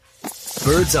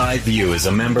Bird's Eye View is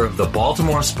a member of the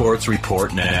Baltimore Sports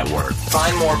Report Network.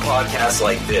 Find more podcasts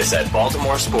like this at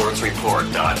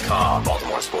BaltimoreSportsReport.com.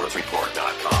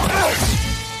 BaltimoreSportsReport.com.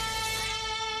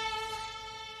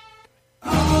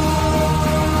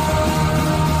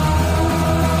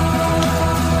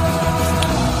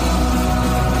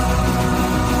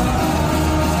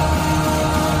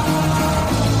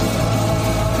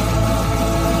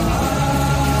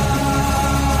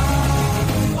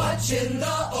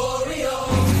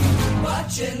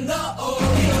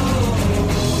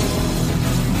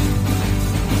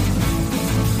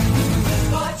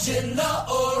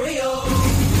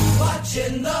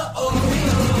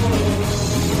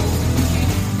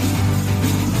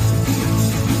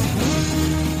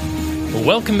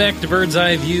 Welcome back to Bird's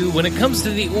Eye View. When it comes to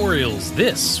the Orioles,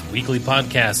 this weekly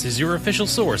podcast is your official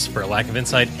source for a lack of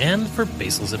insight and for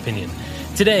Basil's opinion.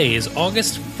 Today is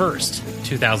August 1st,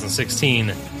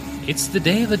 2016. It's the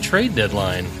day of the trade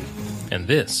deadline, and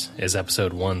this is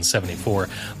episode 174.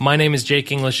 My name is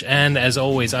Jake English, and as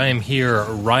always, I am here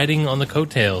riding on the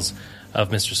coattails of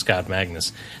Mr. Scott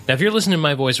Magnus. Now, if you're listening to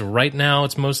my voice right now,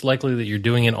 it's most likely that you're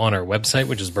doing it on our website,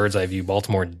 which is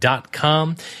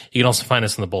birdseyeviewbaltimore.com. You can also find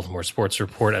us on the Baltimore Sports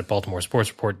Report at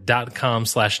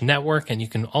baltimoresportsreport.com/network, and you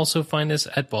can also find us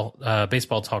at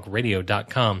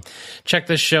baseballtalkradio.com. Check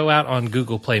this show out on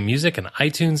Google Play Music and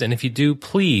iTunes, and if you do,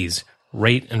 please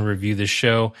rate and review this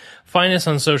show. Find us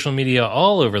on social media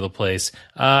all over the place.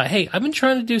 Hey, I've been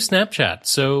trying to do Snapchat,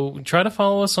 so try to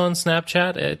follow us on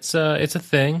Snapchat. It's a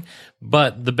thing,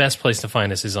 but the best place to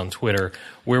find us is on Twitter,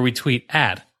 where we tweet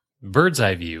at Bird's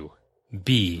Eye View,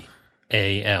 BAL.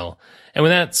 And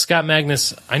with that, Scott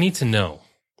Magnus, I need to know,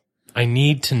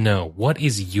 what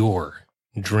is your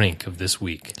drink of this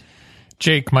week?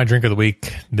 Jake, my drink of the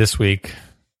week this week.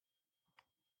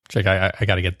 Jake, I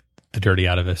got to get the dirty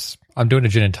out of this. I'm doing a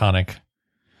gin and tonic,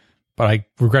 but I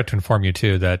regret to inform you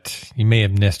too that you may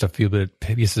have missed a few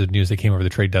pieces of news that came over the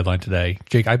trade deadline today.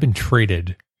 Jake, I've been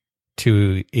traded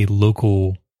to a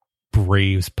local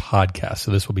Braves podcast,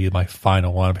 so this will be my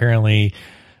final one. Apparently,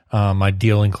 my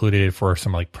deal included for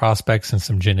some like prospects and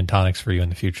some gin and tonics for you in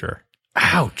the future.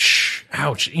 Ouch.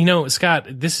 You know, Scott,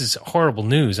 this is horrible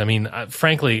news. I mean,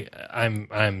 frankly,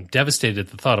 I'm devastated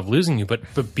at the thought of losing you,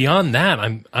 but beyond that,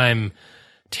 I'm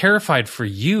terrified for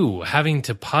you having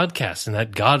to podcast in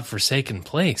that godforsaken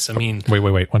place. I mean, wait,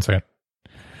 1 second.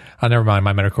 Never mind.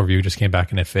 My medical review just came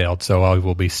back and it failed, so I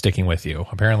will be sticking with you.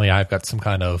 Apparently, I've got some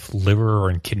kind of liver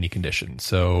or kidney condition.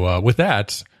 So with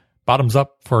that, bottoms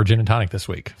up for gin and tonic this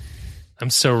week. I'm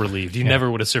so relieved. You never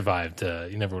would have survived.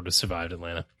 You never would have survived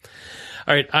Atlanta.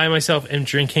 All right, I myself am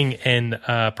drinking an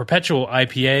Perpetual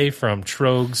IPA from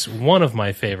Trogs, one of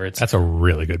my favorites. That's a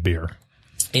really good beer.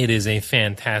 It is a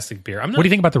fantastic beer. What do you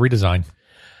think about the redesign?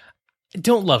 I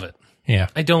don't love it. Yeah.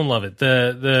 I don't love it.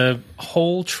 The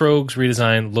whole Trogs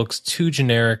redesign looks too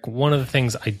generic. One of the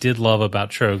things I did love about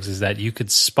Trogs is that you could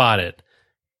spot it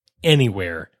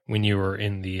anywhere when you were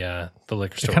in the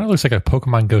liquor store. It kind of looks like a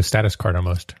Pokemon Go status card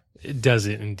almost. Does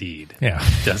it indeed? Yeah.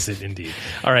 Does it indeed?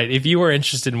 All right. If you are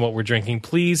interested in what we're drinking,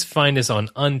 please find us on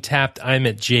Untappd. I'm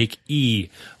at Jake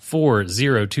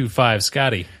E4025.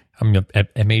 Scotty. I'm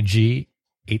at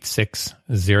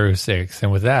MAG8606.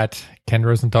 And with that, Ken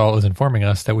Rosenthal is informing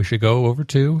us that we should go over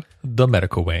to the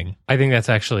medical wing. I think that's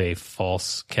actually a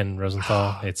false Ken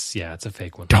Rosenthal. It's a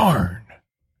fake one. Darn.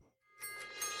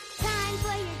 Time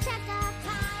for your checkup.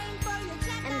 Time for your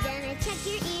checkup. I'm gonna check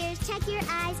your ears, check your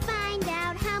eyes, find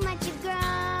out how much you've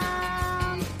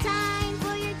grown. Time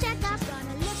for your checkup.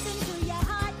 Gonna listen to your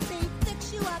heartbeat,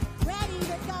 fix you up, ready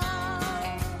to go.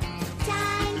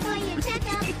 Time for your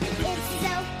checkup. It's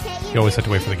okay. You always have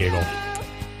to wait for the giggle.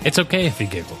 It's okay if you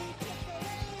giggle.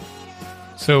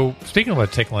 So, speaking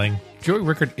about tickling, Joey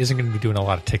Rickard isn't going to be doing a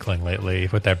lot of tickling lately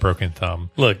with that broken thumb.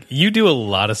 Look, you do a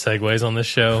lot of segues on this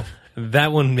show.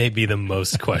 That one may be the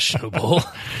most questionable.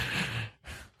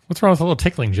 What's wrong with a little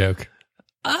tickling joke?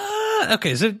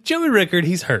 Okay, so Joey Rickard,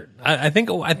 he's hurt. I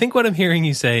think what I'm hearing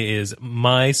you say is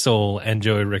my soul and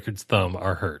Joey Rickard's thumb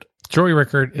are hurt. Joey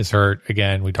Rickard is hurt.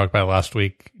 Again, we talked about it last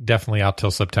week. Definitely out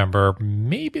till September.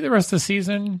 Maybe the rest of the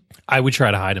season. I would try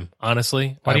to hide him,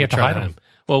 honestly. Why do you have to hide him?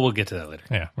 Well, we'll get to that later.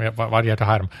 Yeah. Why do you have to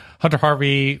hide him? Hunter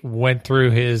Harvey went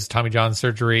through his Tommy John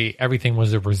surgery. Everything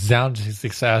was a resounding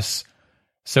success.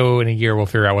 So in a year, we'll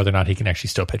figure out whether or not he can actually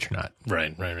still pitch or not.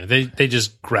 Right. They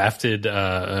just grafted,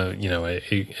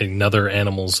 another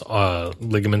animal's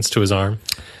ligaments to his arm.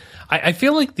 I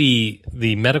feel like the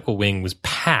medical wing was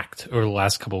packed over the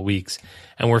last couple of weeks,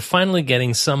 and we're finally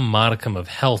getting some modicum of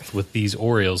health with these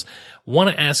Orioles.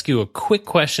 Want to ask you a quick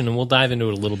question, and we'll dive into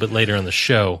it a little bit later on the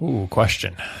show. Ooh,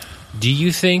 question. Do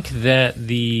you think that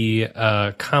the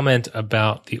comment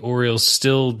about the Orioles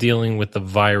still dealing with the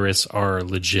virus are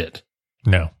legit?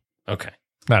 No, Okay.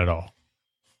 not at all.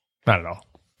 Not at all.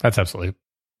 That's absolutely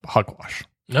hogwash.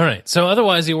 All right. So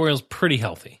otherwise, the Orioles pretty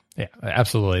healthy. Yeah,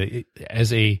 absolutely.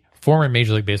 As a former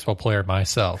Major League Baseball player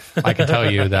myself, I can tell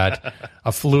you that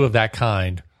a flu of that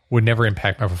kind would never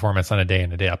impact my performance on a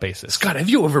day-in and day-out basis. Scott, have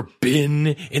you ever been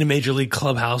in a Major League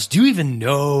clubhouse? Do you even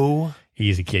know?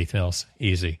 Easy, Keith Mills.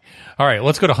 Easy. All right,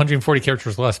 let's go to 140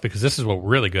 characters less because this is what we're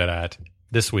really good at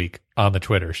this week on the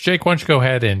Twitters. Jake, why don't you go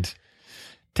ahead and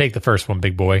take the first one,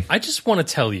 big boy? I just want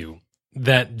to tell you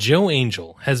that Joe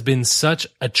Angel has been such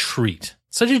a treat,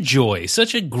 such a joy,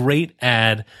 such a great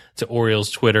add to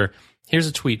Orioles Twitter. Here's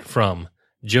a tweet from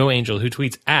Joe Angel, who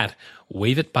tweets at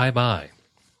Wave It Bye Bye.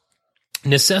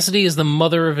 Necessity is the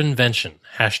mother of invention.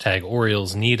 Hashtag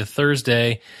Orioles need a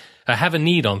Thursday. Have a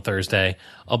need on Thursday.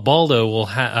 Ubaldo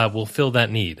will fill that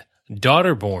need.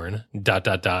 Daughter born, ...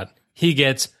 He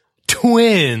gets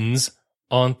twins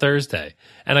on Thursday.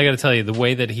 And I got to tell you, the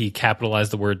way that he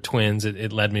capitalized the word twins,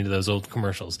 it led me to those old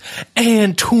commercials.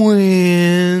 And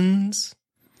twins.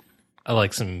 I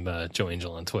like some Joe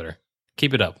Angel on Twitter.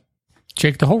 Keep it up.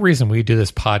 Jake, the whole reason we do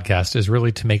this podcast is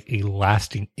really to make a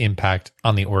lasting impact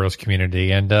on the Orioles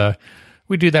community. And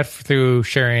we do that through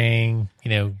sharing,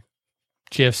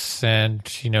 GIFs and,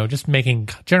 just making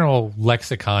general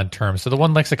lexicon terms. So the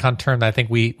one lexicon term that I think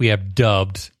we have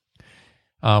dubbed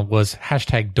was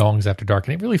hashtag Dongs After Dark.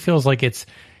 And it really feels like it's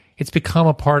become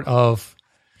a part of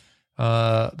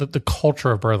the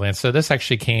culture of Birdland. So this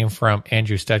actually came from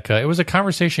Andrew Stedka. It was a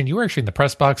conversation. You were actually in the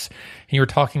press box and you were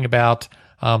talking about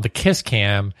the Kiss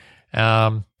Cam.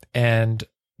 And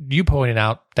you pointed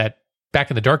out that back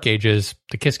in the dark ages,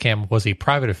 the Kiss Cam was a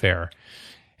private affair.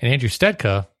 And Andrew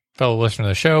Stedka, fellow listener of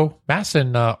the show,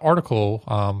 Masson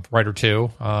article writer too,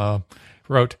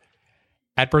 wrote,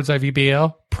 at Bird's Eye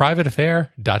VBL, private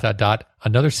affair, ...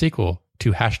 another sequel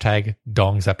to hashtag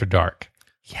Dongs After Dark.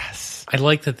 Yes. I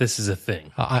like that this is a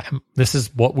thing. This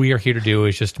is what we are here to do,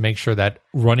 is just to make sure that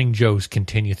running jokes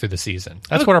continue through the season.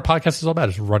 That's what our podcast is all about,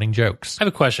 is running jokes. I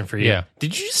have a question for you. Yeah.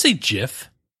 Did you just say GIF?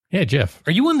 Yeah, GIF.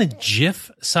 Are you on the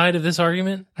GIF side of this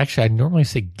argument? Actually, I normally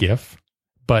say GIF,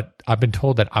 but I've been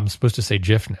told that I'm supposed to say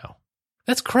GIF now.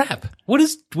 That's crap. What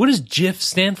does GIF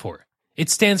stand for? It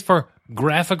stands for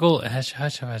graphical. I think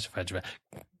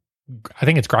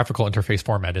it's graphical interface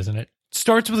format, isn't it?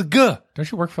 Starts with a G.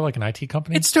 Don't you work for like an IT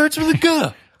company? It starts with a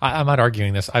G. I'm not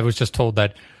arguing this. I was just told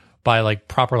that by like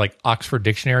proper like Oxford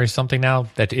Dictionary or something now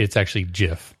that it's actually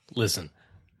GIF. Listen,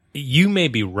 you may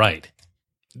be right.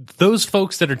 Those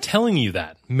folks that are telling you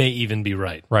that may even be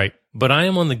right. Right. But I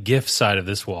am on the GIF side of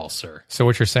this wall, sir. So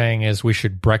what you're saying is we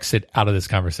should Brexit out of this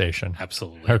conversation.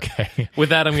 Absolutely. Okay. With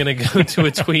that, I'm going to go to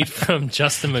a tweet from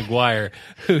Justin McGuire,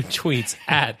 who tweets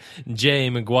at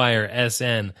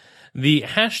JMcGuireSN. The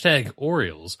hashtag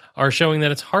Orioles are showing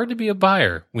that it's hard to be a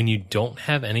buyer when you don't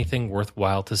have anything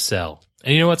worthwhile to sell.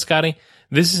 And you know what, Scotty?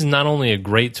 This is not only a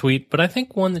great tweet, but I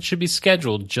think one that should be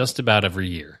scheduled just about every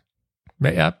year.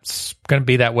 Yeah, it's going to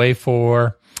be that way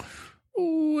for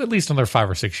at least another 5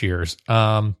 or 6 years.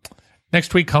 Next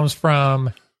tweet comes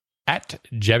from at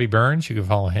Jabby Burns. You can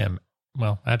follow him,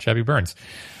 at Jabby Burns.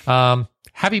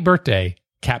 Happy birthday,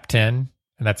 Cap 10,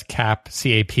 and that's Cap,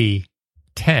 CAP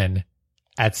 10,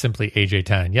 at Simply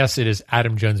AJ10. Yes, it is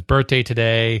Adam Jones' birthday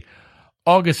today,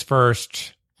 August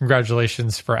 1st.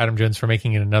 Congratulations for Adam Jones for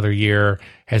making it another year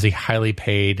as a highly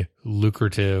paid,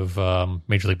 lucrative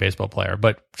Major League Baseball player.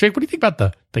 But Jake, what do you think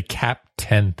about the Cap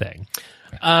 10 thing?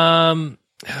 I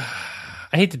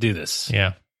hate to do this.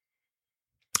 Yeah.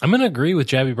 I'm going to agree with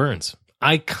Jabby Burns.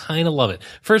 I kind of love it.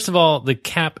 First of all, the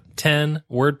Cap 10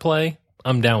 wordplay,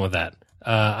 I'm down with that.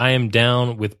 I am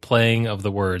down with playing of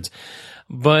the words.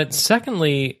 But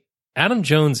secondly, Adam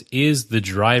Jones is the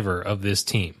driver of this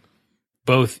team,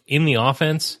 both in the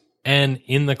offense and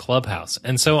in the clubhouse.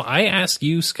 And so I ask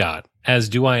you, Scott, as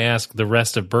do I ask the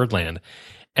rest of Birdland,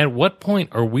 at what point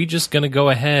are we just going to go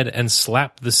ahead and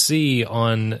slap the C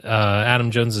on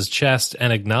Adam Jones's chest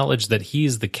and acknowledge that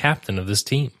he's the captain of this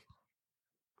team?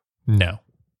 No.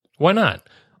 Why not?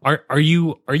 Are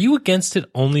you against it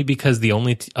only because the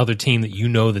only other team that you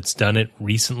know that's done it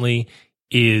recently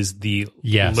is the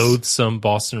loathsome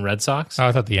Boston Red Sox? Oh,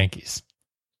 I thought the Yankees.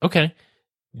 Okay.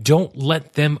 Don't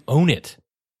let them own it.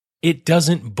 It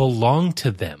doesn't belong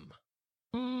to them.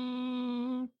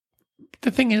 The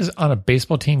thing is, on a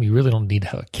baseball team, you really don't need to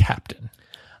have a captain.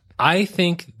 I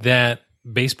think that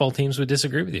baseball teams would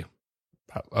disagree with you.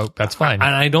 Oh, that's fine.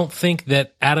 And I don't think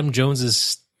that Adam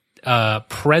Jones's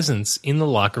presence in the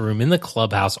locker room, in the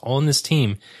clubhouse, on this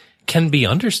team can be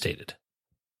understated.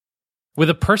 with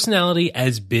a personality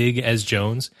as big as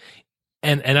Jones,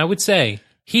 and I would say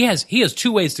he has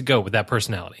two ways to go with that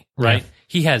personality, right? Yeah.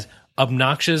 He has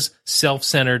obnoxious,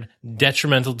 self-centered,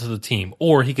 detrimental to the team,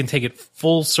 or he can take it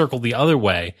full circle the other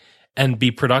way and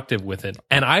be productive with it.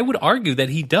 And I would argue that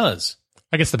he does.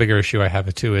 I guess the bigger issue I have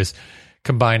it too is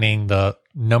combining the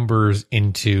numbers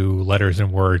into letters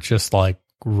and words, just like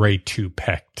Ray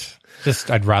Tupecht.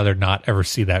 I'd rather not ever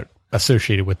see that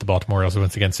associated with the Baltimore Orioles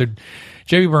once again. So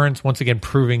Jerry Burns, once again,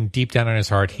 proving deep down in his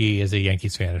heart, he is a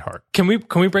Yankees fan at heart. Can we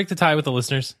break the tie with the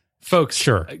listeners? Folks,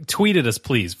 Sure. Tweet at us,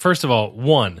 please. First of all,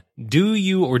 one, do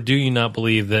you or do you not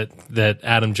believe that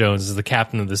Adam Jones is the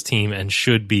captain of this team and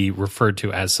should be referred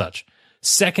to as such?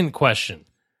 Second question,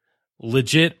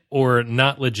 legit or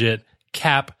not legit,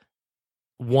 cap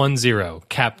 10,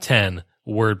 cap 10,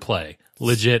 wordplay.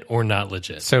 Legit or not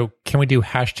legit? So can we do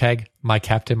hashtag my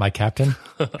captain, my captain?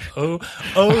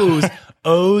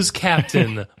 O's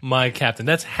captain, my captain.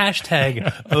 That's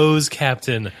hashtag O's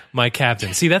captain, my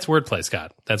captain. See, that's wordplay,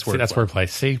 Scott. That's wordplay. See, that's wordplay.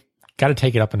 See, got to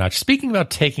take it up a notch. Speaking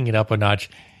about taking it up a notch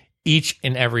each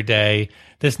and every day,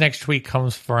 this next tweet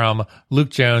comes from Luke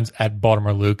Jones at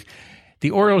Baltimore Luke. The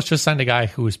Orioles just signed a guy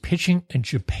who was pitching in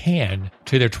Japan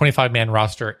to their 25-man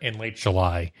roster in late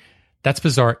July. That's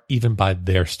bizarre, even by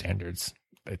their standards.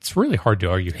 It's really hard to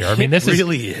argue here. I mean, this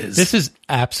is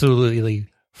absolutely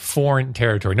foreign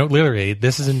territory. No, literally,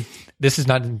 this is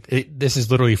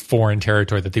literally foreign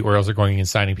territory that the Orioles are going and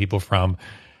signing people from.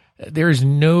 There is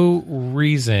no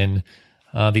reason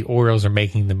the Orioles are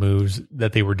making the moves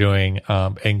that they were doing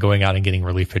and going out and getting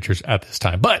relief pitchers at this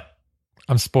time. But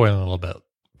I'm spoiling a little bit.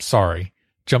 Sorry,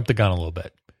 jumped the gun a little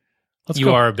bit.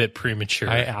 You are a bit premature.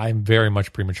 I'm very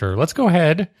much premature. Let's go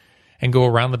ahead and go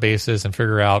around the bases and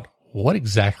figure out what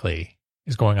exactly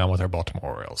is going on with our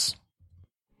Baltimore Orioles.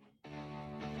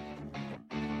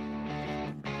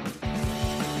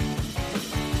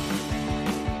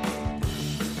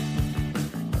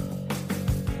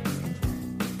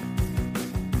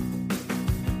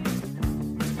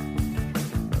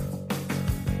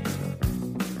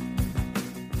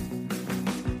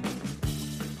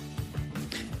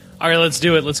 All right, let's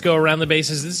do it. Let's go around the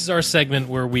bases. This is our segment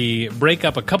where we break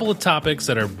up a couple of topics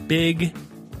that are big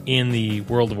in the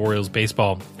world of Orioles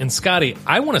baseball. And Scotty,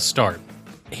 I want to start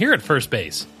here at first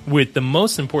base with the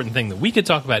most important thing that we could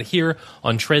talk about here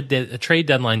on trade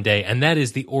deadline day, and that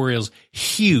is the Orioles'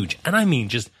 huge, and I mean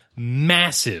just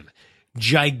massive,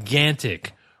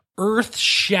 gigantic,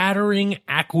 earth-shattering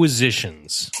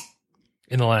acquisitions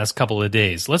in the last couple of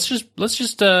days. Let's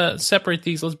just separate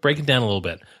these. Let's break it down a little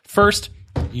bit. First,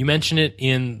 you mentioned it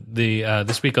in the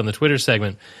this week on the Twitter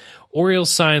segment. Orioles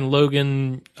signed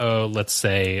Logan, let's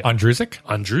say... Ondrusek?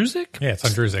 Ondrusek? Yeah, it's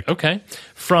Ondrusek. Okay.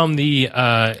 From the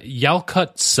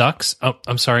Yalkut Sucks. Oh,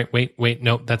 I'm sorry. Wait.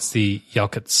 No, that's the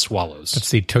Yalkut Swallows. That's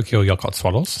the Tokyo Yalkut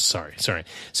Swallows. Sorry.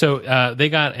 So they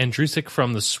got Ondrusek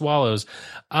from the Swallows.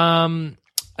 I'm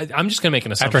just going to make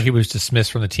an assumption. After he was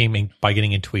dismissed from the team by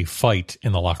getting into a fight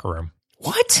in the locker room.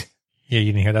 What? Yeah,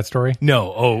 you didn't hear that story?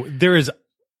 No. Oh, there is...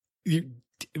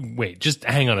 Wait, just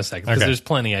hang on a second, because there's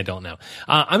plenty I don't know.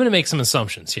 I'm going to make some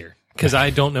assumptions here, because I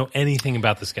don't know anything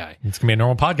about this guy. It's going to be a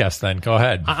normal podcast then. Go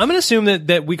ahead. I'm going to assume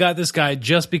that we got this guy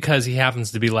just because he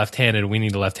happens to be left-handed and we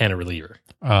need a left-handed reliever.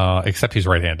 Except he's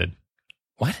right-handed.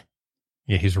 What?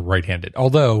 Yeah, he's right-handed.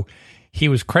 Although, he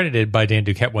was credited by Dan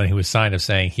Duquette when he was signed of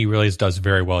saying he really does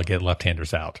very well at getting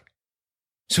left-handers out.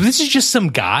 So this is just some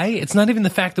guy? It's not even the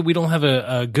fact that we don't have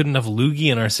a good enough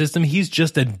loogie in our system. He's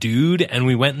just a dude, and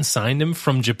we went and signed him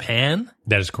from Japan?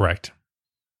 That is correct.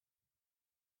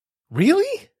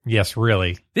 Really? Yes,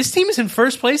 really. This team is in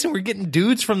first place, and we're getting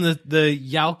dudes from the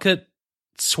Yalkut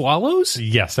Swallows?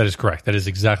 Yes, that is correct. That is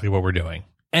exactly what we're doing.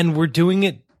 And we're doing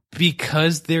it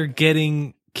because they're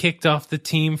getting kicked off the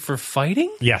team for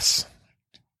fighting? Yes.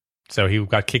 So he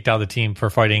got kicked out of the team for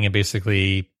fighting and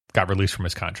basically got released from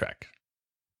his contract.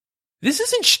 This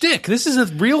isn't shtick. This is a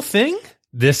real thing?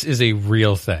 This is a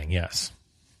real thing, yes.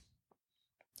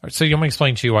 All right, so you want me to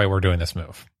explain to you why we're doing this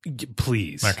move?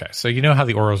 Please. Okay, so you know how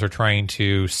the Orioles are trying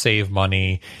to save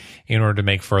money in order to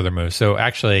make further moves. So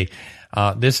actually,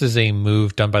 this is a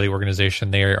move done by the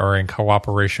organization. They are in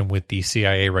cooperation with the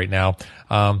CIA right now.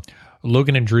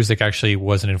 Logan Ondrusek actually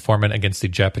was an informant against the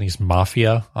Japanese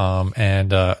mafia,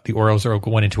 and the Orioles are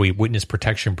going into a witness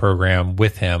protection program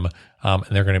with him, and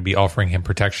they're going to be offering him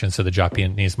protection so the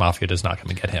Japanese mafia does not come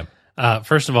and get him.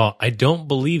 First of all, I don't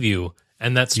believe you,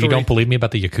 and that story... You don't believe me about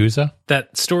the Yakuza?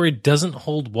 That story doesn't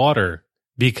hold water,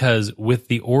 because with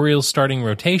the Orioles starting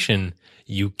rotation,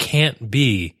 you can't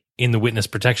be in the witness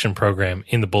protection program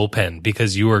in the bullpen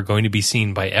because you are going to be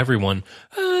seen by everyone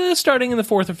starting in the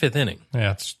 4th or 5th inning.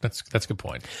 Yeah, that's a good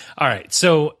point. All right,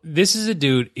 so this is a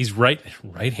dude. He's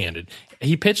right-handed.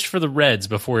 He pitched for the Reds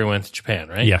before he went to Japan,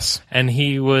 right? Yes. And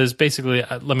he was basically,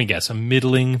 let me guess, a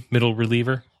middle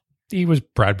reliever. He was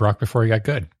Brad Brock before he got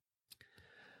good.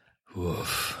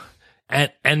 Oof.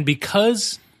 And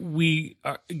because we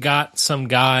got some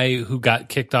guy who got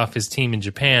kicked off his team in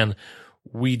Japan,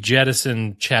 we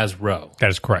jettisoned Chaz Rowe. That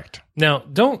is correct. Now,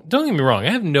 don't get me wrong.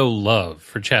 I have no love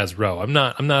for Chaz Rowe. I'm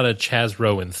not a Chaz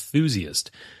Rowe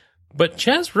enthusiast, but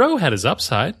Chaz Rowe had his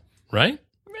upside, right?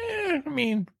 I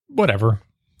mean, whatever.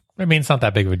 I mean, it's not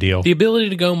that big of a deal. The ability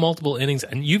to go multiple innings,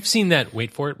 and you've seen that.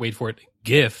 Wait for it.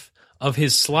 GIF of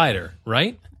his slider,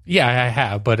 right? Yeah, I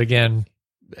have, but again,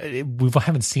 we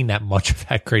haven't seen that much of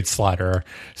that great slider.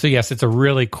 So yes, it's a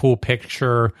really cool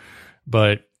picture,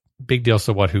 but big deal.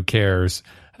 So what? Who cares?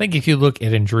 I think if you look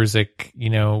at Andrusik,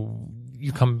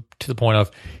 you come to the point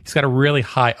of he's got a really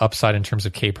high upside in terms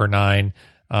of K per 9.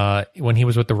 When he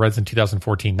was with the Reds in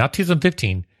 2014, not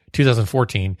 2015,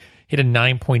 2014, hit a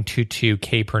 9.22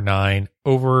 K per 9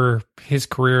 over his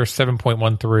career,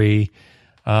 7.13.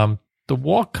 The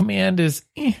walk command is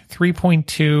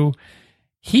 3.2.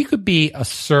 He could be a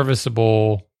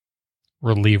serviceable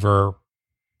reliever,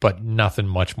 but nothing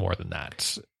much more than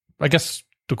that. I guess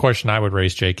the question I would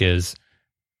raise, Jake, is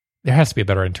there has to be a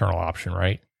better internal option,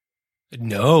 right?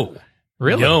 No.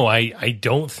 Really? No, I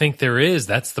don't think there is.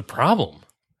 That's the problem.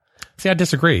 See, I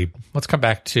disagree. Let's come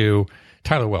back to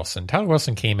Tyler Wilson. Tyler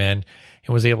Wilson came in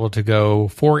and was able to go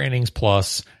 4 innings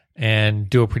plus and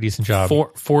do a pretty decent job.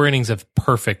 Four innings of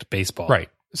perfect baseball. Right.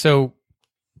 So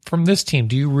from this team,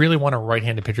 do you really want a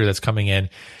right-handed pitcher that's coming in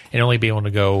and only be able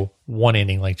to go 1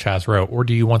 inning like Chaz Rowe? Or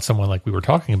do you want someone like we were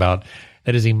talking about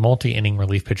that is a multi-inning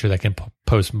relief pitcher that can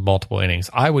post multiple innings?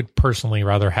 I would personally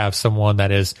rather have someone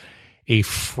that is a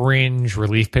fringe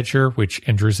relief pitcher, which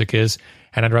Andrusik is,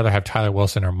 and I'd rather have Tyler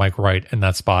Wilson or Mike Wright in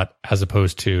that spot as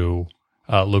opposed to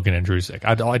Logan Andrusik.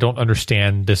 I don't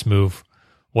understand this move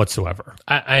whatsoever.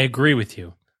 I agree with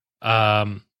you.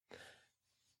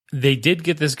 They did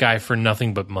get this guy for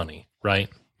nothing but money, right?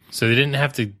 So they didn't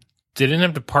have to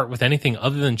part with anything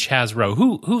other than Chaz Rowe,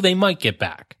 who they might get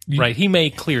back, right? He may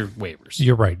clear waivers.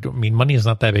 You're right. I mean, money is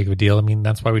not that big of a deal. I mean,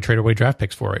 that's why we trade away draft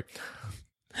picks for it.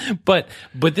 But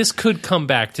this could come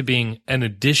back to being an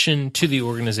addition to the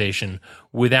organization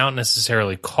without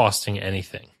necessarily costing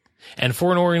anything. And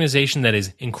for an organization that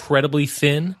is incredibly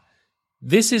thin,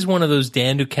 this is one of those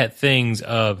Dan Duquette things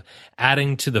of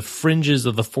adding to the fringes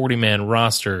of the 40-man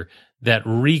roster that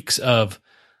reeks of,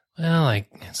 well, like,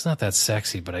 it's not that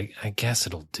sexy, but I guess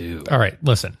it'll do. All right,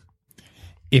 listen.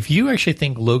 If you actually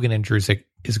think Logan Andrusik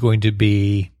is going to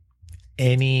be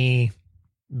any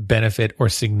benefit or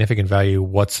significant value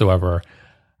whatsoever,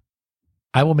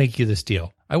 I will make you this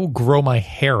deal. I will grow my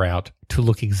hair out to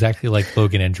look exactly like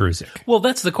Logan Andrusik. Well,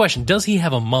 that's the question. Does he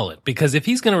have a mullet? Because if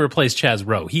he's going to replace Chaz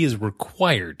Rowe, he is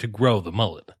required to grow the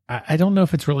mullet. I don't know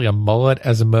if it's really a mullet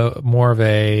as a more of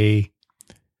a...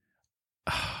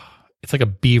 It's like a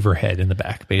beaver head in the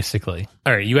back, basically.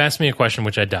 All right, you asked me a question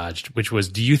which I dodged, which was,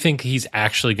 do you think he's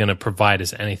actually going to provide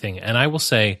us anything? And I will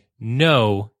say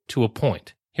no to a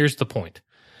point. Here's the point.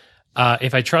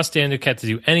 If I trust Dan Duquette to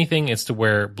do anything, it's to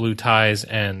wear blue ties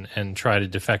and try to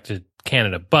defect to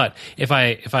Canada. But if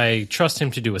I trust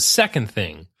him to do a second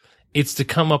thing, it's to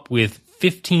come up with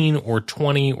 15 or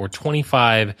 20 or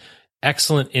 25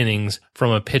 excellent innings from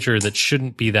a pitcher that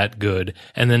shouldn't be that good,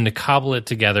 and then to cobble it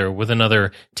together with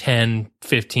another 10,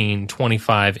 15,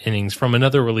 25 innings from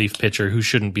another relief pitcher who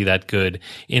shouldn't be that good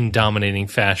in dominating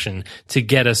fashion to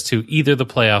get us to either the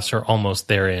playoffs or almost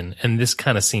therein. And this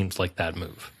kind of seems like that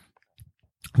move.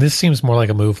 This seems more like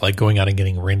a move like going out and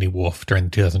getting Randy Wolf during the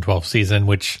 2012 season,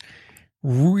 which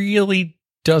really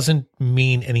doesn't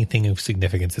mean anything of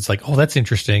significance. It's like, oh, that's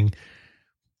interesting,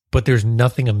 but there's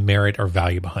nothing of merit or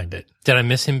value behind it. Did I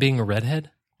miss him being a redhead?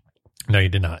 No, you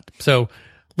did not. So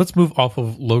let's move off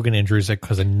of Logan Andrusik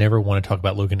because I never want to talk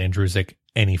about Logan Andrusik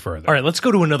any further. All right, let's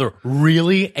go to another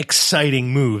really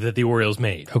exciting move that the Orioles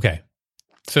made. Okay.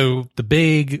 So the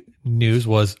big news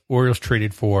was Orioles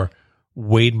traded for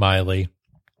Wade Miley,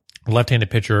 left-handed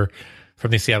pitcher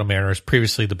from the Seattle Mariners,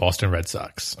 previously the Boston Red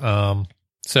Sox.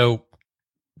 So,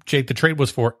 Jake, the trade was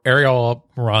for Ariel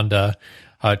Miranda,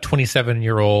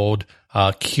 27-year-old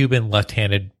Cuban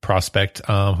left-handed prospect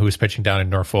who was pitching down in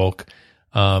Norfolk,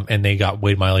 and they got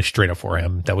Wade Miley straight up for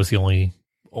him. That was the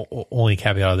only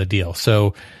caveat of the deal.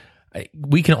 So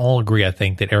we can all agree, I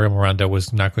think, that Ariel Miranda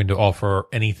was not going to offer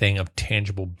anything of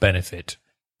tangible benefit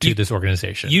to this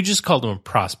organization. You just called him a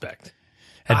prospect.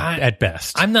 at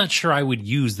best. I'm not sure I would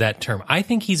use that term. I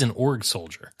think he's an org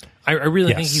soldier. I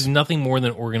really think he's nothing more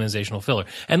than organizational filler.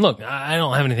 And look, I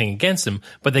don't have anything against him,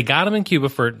 but they got him in Cuba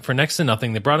for next to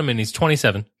nothing. They brought him in. He's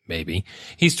 27, maybe.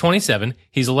 He's 27.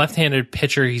 He's a left-handed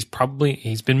pitcher. He's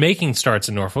been making starts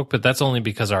in Norfolk, but that's only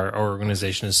because our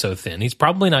organization is so thin. He's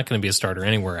probably not going to be a starter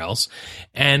anywhere else.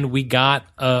 And we got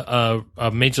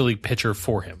a major league pitcher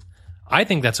for him. I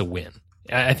think that's a win.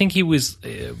 I think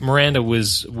Miranda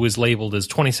was labeled as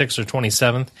 26th or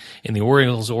 27th in the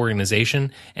Orioles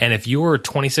organization. And if you're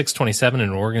 26, 27 in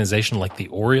an organization like the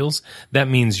Orioles, that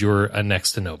means you're a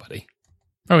next to nobody.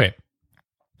 Okay.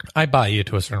 I buy you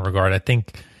to a certain regard. I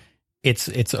think it's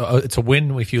a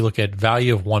win if you look at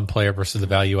value of one player versus the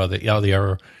value of the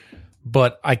other.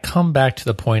 But I come back to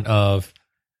the point of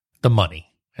the money.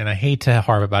 And I hate to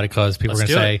harp about it because people are going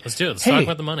to say, let's do it. Let's talk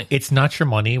about the money. It's not your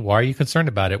money. Why are you concerned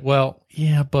about it? Well,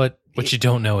 yeah, but what you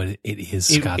don't know, it is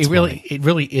Scott's money. It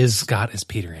really is. Scott is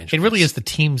Peter Angelos. It really is the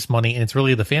team's money, and it's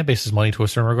really the fan base's money to a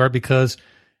certain regard because,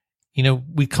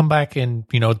 we come back and,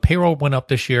 the payroll went up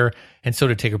this year and so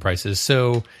did ticket prices.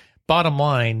 So bottom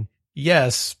line,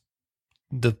 yes,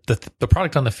 the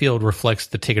product on the field reflects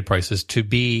the ticket prices. To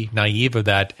be naive of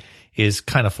that is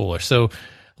kind of foolish. So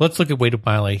let's look at Wade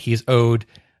Miley. He's owed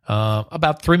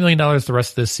about $3 million the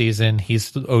rest of this season.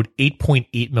 He's owed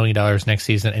 $8.8 million next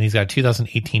season, and he's got a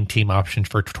 2018 team option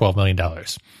for $12 million.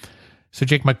 So,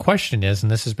 Jake, my question is,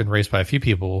 and this has been raised by a few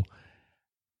people,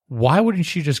 why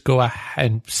wouldn't you just go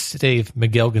ahead and save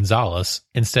Miguel Gonzalez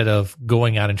instead of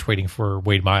going out and trading for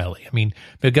Wade Miley? I mean,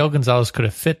 Miguel Gonzalez could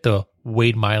have fit the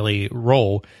Wade Miley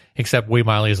role, except Wade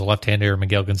Miley is a left-hander,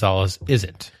 Miguel Gonzalez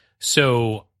isn't.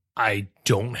 So I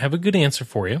don't have a good answer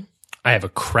for you. I have a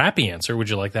crappy answer. Would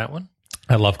you like that one?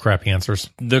 I love crappy answers.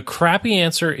 The crappy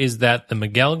answer is that the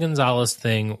Miguel Gonzalez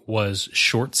thing was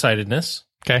short-sightedness.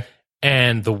 Okay.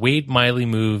 And the Wade Miley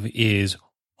move is,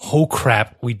 oh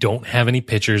crap, we don't have any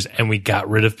pitchers and we got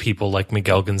rid of people like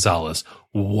Miguel Gonzalez.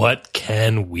 What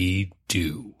can we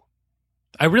do?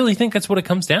 I really think that's what it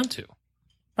comes down to.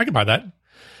 I can buy that.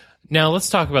 Now let's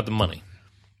talk about the money.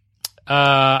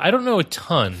 I don't know a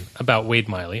ton about Wade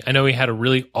Miley. I know he had a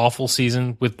really awful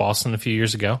season with Boston a few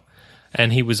years ago,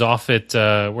 and he was off at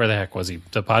where the heck was he?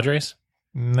 The Padres?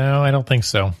 No, I don't think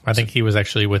so. I think he was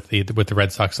actually with the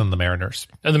Red Sox and the Mariners.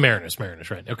 Oh, the Mariners,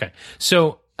 right? Okay.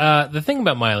 So the thing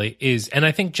about Miley is, and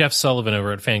I think Jeff Sullivan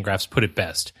over at Fangraphs put it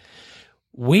best.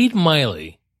 Wade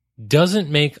Miley doesn't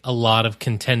make a lot of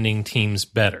contending teams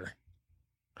better,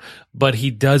 but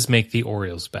he does make the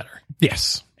Orioles better.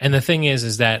 Yes. And the thing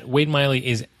is that Wade Miley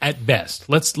is at best,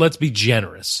 let's be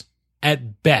generous,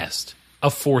 at best, a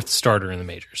fourth starter in the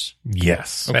majors.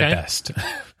 Yes, okay? At best.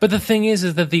 But the thing is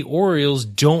that the Orioles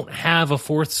don't have a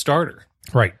fourth starter.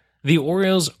 Right. The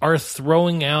Orioles are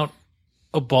throwing out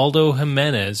Ubaldo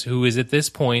Jimenez, who is at this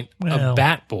point a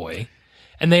bat boy.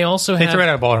 And they also They threw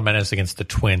out Ubaldo Jimenez against the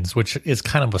Twins, which is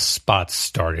kind of a spot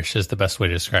startish is the best way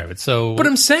to describe it. So, but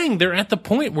I'm saying they're at the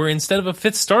point where instead of a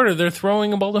fifth starter, they're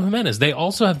throwing Ubaldo Jimenez. They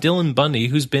also have Dylan Bundy,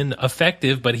 who's been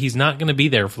effective, but he's not going to be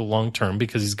there for the long term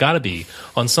because he's got to be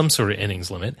on some sort of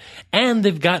innings limit. And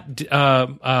they've got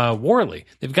Worley.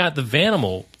 They've got the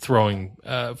Vanimal throwing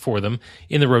for them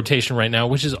in the rotation right now,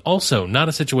 which is also not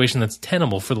a situation that's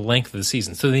tenable for the length of the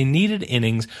season. So they needed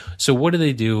innings. So what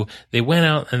do? They went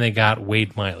out and they got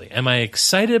Wade Miley. Am I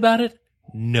excited about it?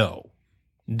 No.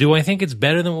 Do I think it's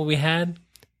better than what we had?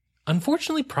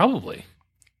 Unfortunately, probably.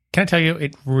 Can I tell you,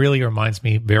 it really reminds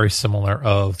me very similar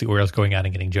of the Orioles going out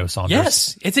and getting Joe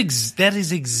Saunders. Yes, that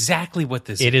is exactly what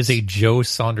this is. It is a Joe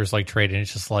Saunders-like trade, and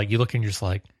it's just like, you look and you're just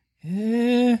like,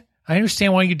 I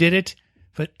understand why you did it,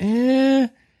 but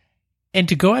And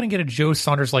to go out and get a Joe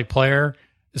Saunders-like player,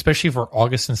 especially for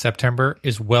August and September,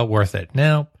 is well worth it.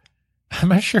 Now, I'm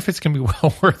not sure if it's going to be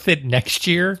well worth it next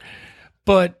year,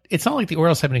 but it's not like the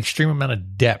Orioles have an extreme amount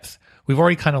of depth. We've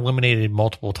already kind of eliminated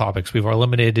multiple topics. We've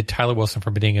eliminated Tyler Wilson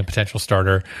from being a potential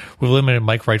starter. We've eliminated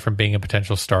Mike Wright from being a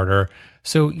potential starter.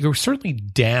 So you're certainly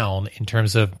down in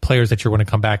terms of players that you're going to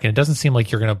come back, and it doesn't seem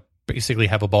like you're going to basically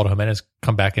have Ubaldo Jimenez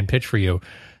come back and pitch for you.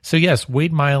 So yes,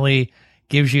 Wade Miley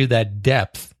gives you that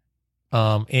depth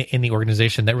in the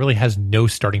organization that really has no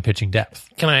starting pitching depth.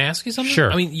 Can I ask you something? Sure.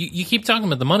 I mean, you keep talking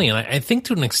about the money, and I think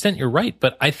to an extent you're right,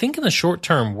 but I think in the short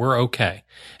term we're okay.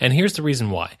 And here's the reason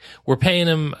why. We're paying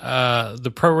him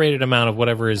the prorated amount of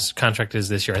whatever his contract is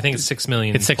this year. I think it's $6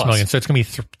 million. It's $6 million, so it's going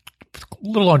to be a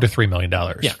little under $3 million.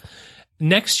 Yeah.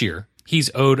 Next year, he's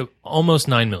owed almost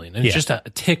 $9 million, and just a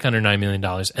tick under $9 million.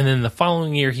 And then the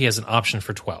following year, he has an option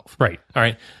for $12 million. Right. All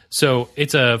right. So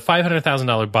it's a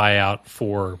 $500,000 buyout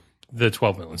for the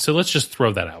 $12 million. So let's just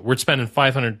throw that out. We're spending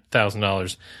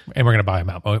 $500,000. And we're going to buy him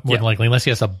out more than likely, unless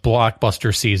he has a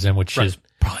blockbuster season, which is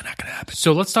probably not going to happen.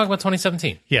 So let's talk about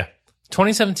 2017. Yeah.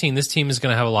 2017, this team is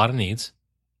going to have a lot of needs,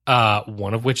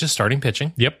 one of which is starting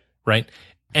pitching. Yep. Right?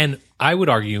 And I would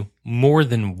argue more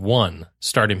than one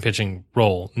starting pitching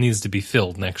role needs to be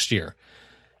filled next year.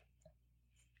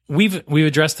 We've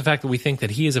addressed the fact that we think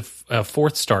that he is a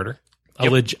fourth starter, a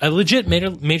legit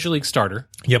major league starter,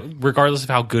 regardless of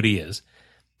how good he is.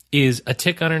 Is a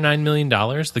tick under $9 million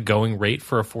the going rate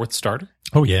for a fourth starter?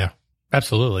 Oh, yeah.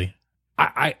 Absolutely.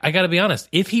 I got to be honest.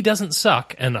 If he doesn't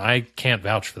suck, and I can't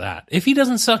vouch for that, if he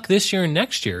doesn't suck this year and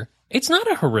next year, it's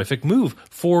not a horrific move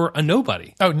for a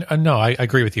nobody. Oh, no, I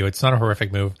agree with you. It's not a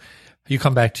horrific move. You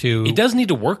come back to... It does need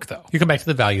to work, though. You come back to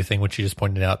the value thing, which you just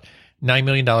pointed out. $9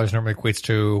 million normally equates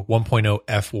to 1.0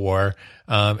 FWAR.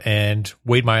 And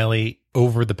Wade Miley,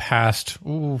 over the past,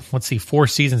 4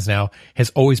 seasons now,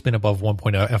 has always been above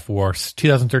 1.0 FWAR.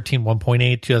 2013,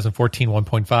 1.8. 2014,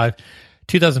 1.5.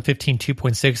 2015,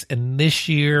 2.6. And this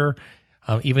year,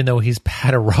 even though he's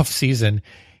had a rough season,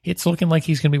 it's looking like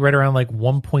he's going to be right around like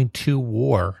 1.2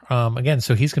 WAR. Again,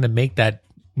 so he's going to make that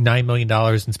 $9 million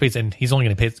in space, and he's only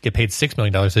going to get paid $6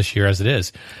 million this year as it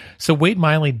is. So Wade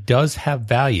Miley does have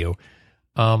value.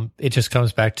 It just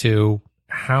comes back to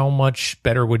how much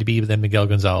better would it be than Miguel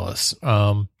Gonzalez?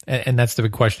 And that's the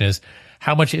big question is,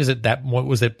 how much is it what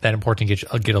was it that important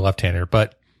to get a left-hander?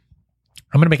 But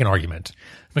I'm going to make an argument.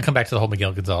 I'm going to come back to the whole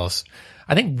Miguel Gonzalez.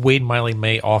 I think Wade Miley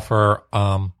may offer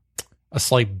a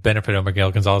slight benefit of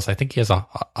Miguel Gonzalez. I think he has a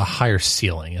higher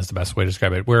ceiling is the best way to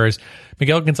describe it. Whereas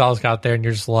Miguel Gonzalez got there and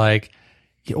you're just like,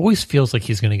 he always feels like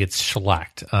he's going to get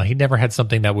shellacked. He never had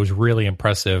something that was really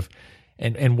impressive.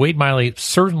 And Wade Miley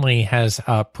certainly has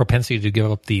a propensity to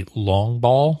give up the long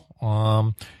ball.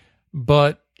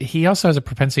 But he also has a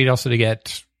propensity also to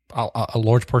get a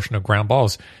large portion of ground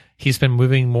balls. He's been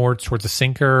moving more towards the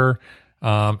sinker.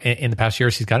 In the past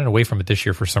years, he's gotten away from it this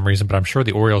year for some reason, but I'm sure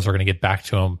the Orioles are going to get back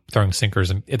to him throwing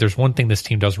sinkers. And if there's one thing this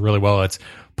team does really well, it's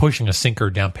pushing a sinker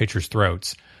down pitchers'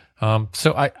 throats.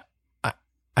 So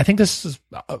I think this is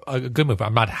a good move.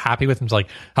 I'm not happy with him. It's like,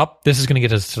 this is going to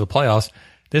get us to the playoffs.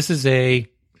 This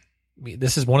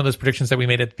is one of those predictions that we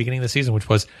made at the beginning of the season, which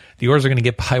was the Orioles are going to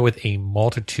get by with a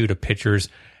multitude of pitchers,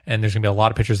 and there's going to be a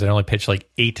lot of pitchers that only pitch like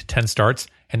 8 to 10 starts.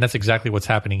 And that's exactly what's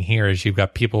happening here is you've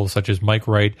got people such as Mike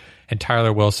Wright and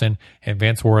Tyler Wilson and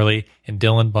Vance Worley and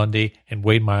Dylan Bundy and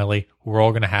Wade Miley, who are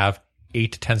all going to have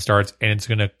 8 to 10 starts, and it's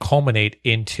going to culminate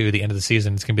into the end of the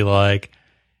season. It's going to be like,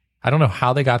 I don't know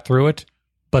how they got through it,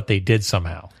 but they did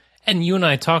somehow. And you and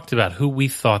I talked about who we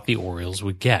thought the Orioles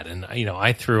would get. And,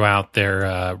 I threw out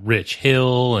their Rich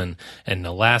Hill and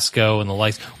Nolasco and the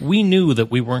likes. We knew that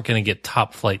we weren't going to get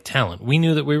top flight talent. We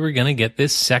knew that we were going to get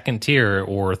this second tier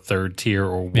or third tier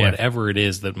or whatever it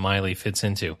is that Miley fits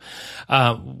into.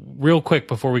 Real quick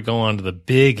before we go on to the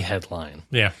big headline.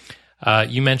 Yeah.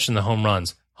 You mentioned the home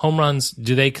runs. Home runs,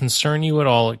 do they concern you at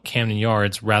all at Camden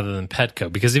Yards rather than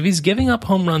Petco? Because if he's giving up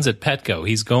home runs at Petco,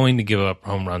 he's going to give up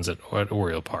home runs at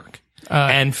Oriole Park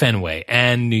and Fenway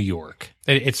and New York.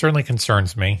 It certainly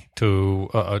concerns me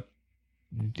to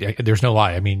there's no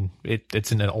lie. I mean,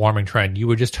 it's an alarming trend. You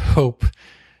would just hope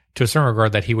to a certain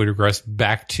regard that he would regress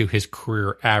back to his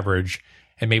career average,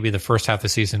 and maybe the first half of the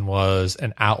season was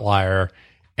an outlier,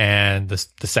 and the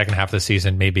second half of the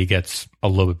season maybe gets a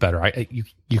little bit better.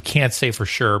 You can't say for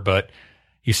sure, but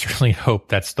you certainly hope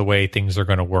that's the way things are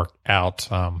going to work out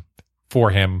for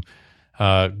him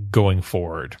going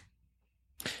forward.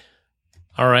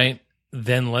 All right,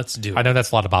 then let's do it. I know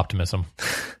that's a lot of optimism.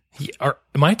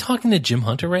 Am I talking to Jim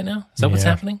Hunter right now? Is that what's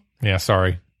happening? Yeah,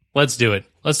 sorry. Let's do it.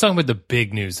 Let's talk about the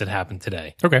big news that happened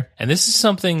today. Okay. And this is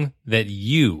something that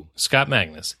you, Scott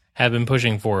Magnus, have been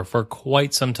pushing for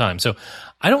quite some time. So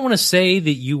I don't want to say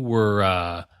that you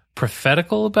were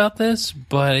prophetical about this,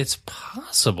 but it's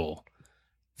possible.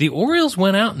 The Orioles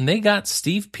went out and they got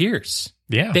Steve Pearce.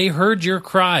 Yeah. They heard your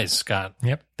cries, Scott.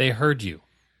 Yep. They heard you.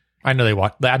 I know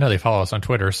they follow us on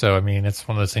Twitter, so I mean it's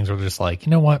one of those things where they're just like,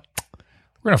 you know what?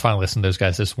 We're going to finally listen to those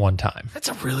guys this one time. That's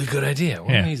a really good idea.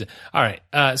 All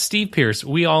right. Steve Pearce,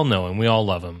 we all know him. We all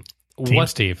love him.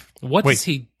 Steve. What does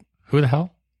he... Who the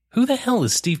hell? Who the hell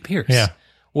is Steve Pearce? Yeah.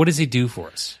 What does he do for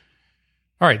us?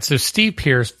 All right. So Steve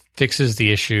Pearce fixes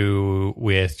the issue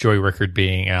with Joey Rickard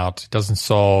being out. Doesn't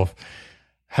solve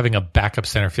having a backup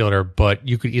center fielder, but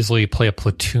you could easily play a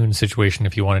platoon situation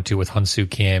if you wanted to with Hyun-Soo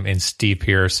Kim and Steve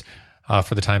Pearce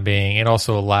for the time being. It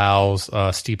also allows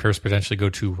Steve Pearce potentially go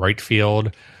to right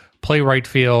field, play right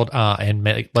field, and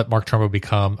let Mark Trumbo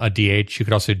become a DH. You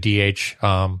could also DH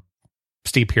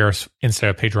Steve Pearce instead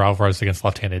of Pedro Alvarez against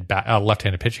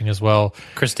left-handed pitching as well.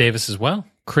 Chris Davis as well.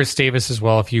 Chris Davis as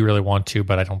well if you really want to,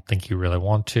 but I don't think you really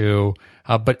want to.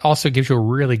 But also gives you a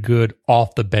really good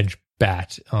off-the-bench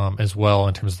bat as well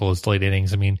in terms of those late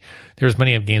innings. I mean, there's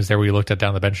many of games there where you looked at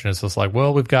down the bench and it's just like,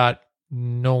 well, we've got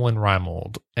Nolan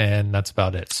Reimold, and that's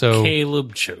about it. So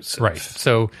Caleb Joseph. Right.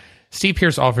 So Steve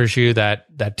Pearce offers you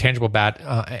that tangible bat.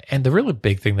 And the really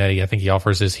big thing that I think he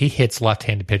offers is he hits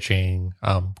left-handed pitching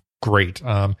great.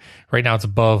 Right now it's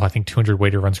above, I think, 200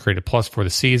 weighted runs created plus for the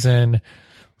season.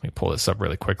 Let me pull this up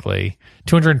really quickly.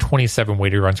 227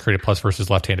 weighted runs created plus versus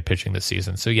left-handed pitching this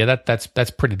season. So yeah,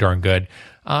 that's pretty darn good.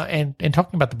 And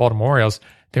talking about the Baltimore Orioles,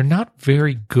 they're not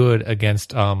very good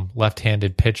against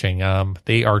left-handed pitching.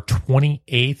 They are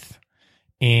 26th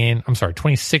in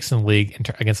the league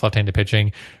against left-handed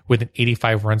pitching with an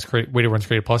 85 weighted runs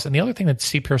created plus. And the other thing that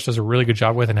Steve Pearce does a really good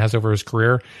job with and has over his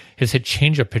career is hit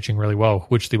changeup pitching really well,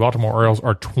 which the Baltimore Orioles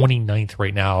are 29th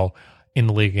right now in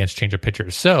the league against changeup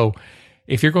pitchers. So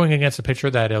if you're going against a pitcher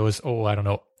that was,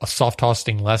 a soft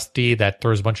tossing lefty that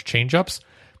throws a bunch of changeups,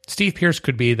 Steve Pearce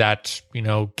could be that,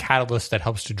 catalyst that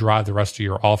helps to drive the rest of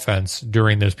your offense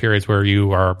during those periods where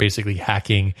you are basically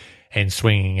hacking and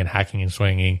swinging and hacking and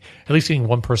swinging. At least getting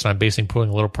one person on base and putting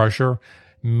a little pressure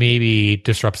maybe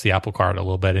disrupts the apple cart a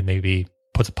little bit and maybe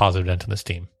puts a positive dent on this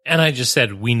team. And I just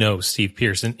said we know Steve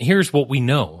Pearce. And here's what we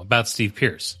know about Steve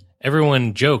Pearce.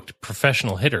 Everyone joked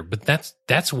professional hitter, but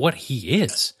that's what he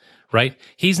is, right?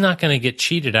 He's not going to get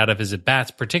cheated out of his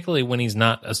at-bats, particularly when he's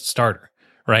not a starter,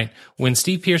 right? When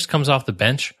Steve Pearce comes off the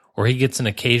bench or he gets an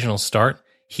occasional start,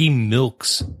 he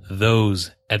milks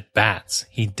those at-bats.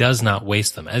 He does not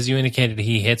waste them. As you indicated,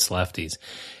 he hits lefties.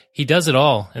 He does it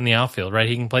all in the outfield, right?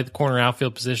 He can play the corner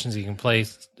outfield positions. He can play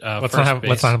let's not have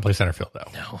him play center field, though.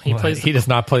 No, he does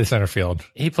not play center field.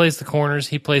 He plays the corners.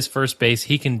 He plays first base.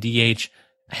 He can DH.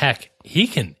 Heck, he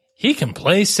can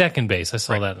play second base. I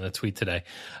saw that in a tweet today.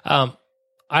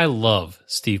 I love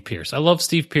Steve Pearce. I love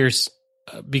Steve Pearce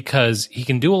because he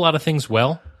can do a lot of things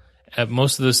well.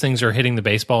 Most of those things are hitting the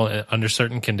baseball under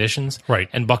certain conditions. Right.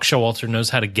 And Buck Showalter knows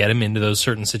how to get him into those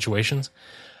certain situations.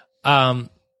 Can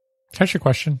I ask you a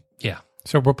question? Yeah.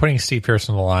 So we're putting Steve Pearce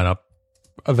in the lineup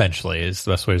eventually is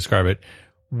the best way to describe it.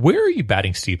 Where are you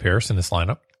batting Steve Pearce in this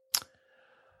lineup?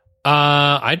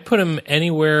 I'd put him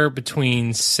anywhere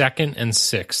between second and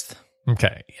sixth.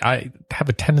 Okay. I have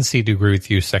a tendency to agree with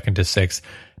you, second to sixth.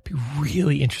 I'd be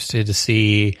really interested to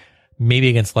see maybe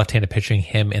against left-handed pitching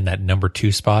him in that number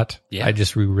 2 spot. Yeah. I'd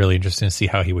just be really interested to see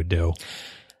how he would do.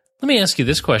 Let me ask you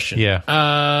this question.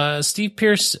 Yeah. Steve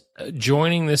Pearce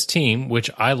joining this team, which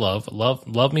I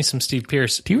love me some Steve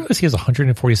Pearce. Do you realize he has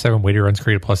 147 weighted runs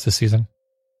created plus this season?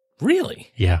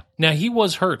 Really? Yeah. Now, he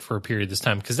was hurt for a period this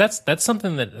time because that's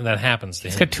something that happens to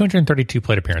him. He's got 232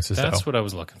 plate appearances, That's though. what I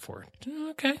was looking for.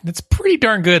 Okay. That's pretty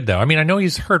darn good, though. I mean, I know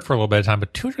he's hurt for a little bit of time,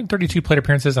 but 232 plate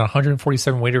appearances and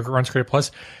 147 weighted runs created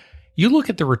plus. You look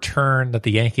at the return that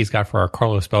the Yankees got for our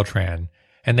Carlos Beltran,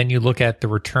 and then you look at the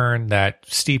return that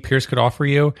Steve Pearce could offer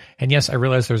you. And yes, I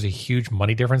realize there's a huge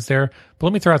money difference there, but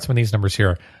let me throw out some of these numbers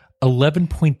here.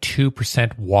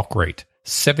 11.2% walk rate,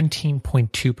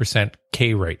 17.2%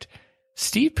 K rate.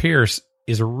 Steve Pearce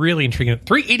is a really intriguing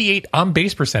 388 on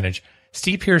base percentage.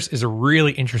 Steve Pearce is a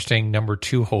really interesting number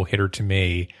 2 hole hitter to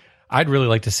me. I'd really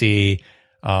like to see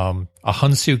a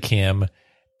Hyun-Soo Kim,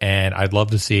 and I'd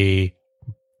love to see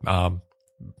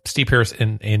Steve Pearce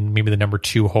in maybe the number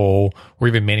 2 hole, or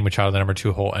even Manny Machado in the number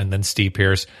 2 hole, and then Steve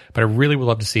Pearce. But I really would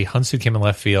love to see Hyun-Soo Kim in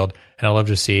left field, and I'd love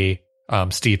to see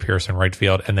Steve Pearce in right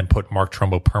field, and then put Mark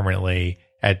Trumbo permanently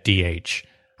at DH.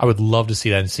 I would love to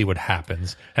see that and see what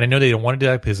happens. And I know they don't want to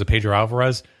do that because of Pedro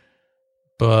Alvarez,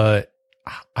 but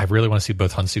I really want to see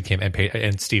both Hyun-Soo Kim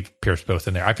and Steve Pearce both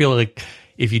in there. I feel like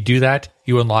if you do that,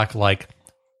 you unlock like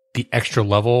the extra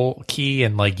level key,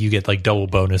 and like you get like double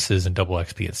bonuses and double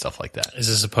XP and stuff like that. Is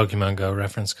this a Pokemon Go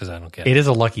reference? Because I don't get it. It is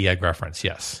a Lucky Egg reference,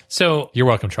 yes. So you're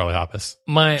welcome, Charlie Hoppus.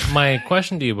 My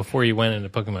question to you before you went into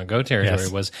Pokemon Go territory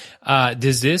was,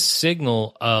 does this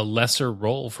signal a lesser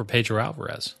role for Pedro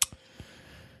Alvarez?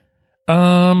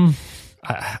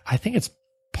 I think it's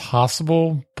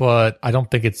possible, but I don't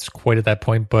think it's quite at that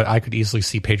point. But I could easily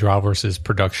see Pedro Alvarez's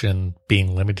production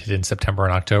being limited in September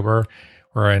and October.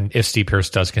 And if Steve Pearce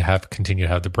does continue to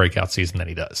have the breakout season that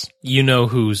he does. You know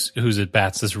who's at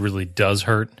bats this really does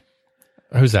hurt?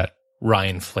 Who's that?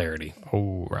 Ryan Flaherty.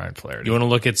 Oh, Ryan Flaherty. You want to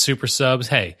look at super subs?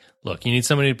 Hey, look, you need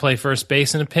somebody to play first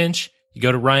base in a pinch? You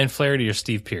go to Ryan Flaherty or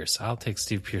Steve Pearce. I'll take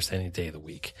Steve Pearce any day of the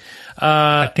week.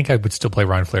 I think I would still play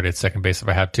Ryan Flaherty at second base if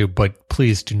I had to, but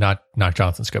please do not knock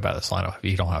Jonathan Schoop out of this lineup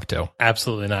if you don't have to.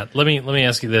 Absolutely not. Let me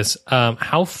ask you this.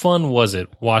 How fun was it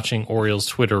watching Orioles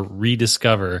Twitter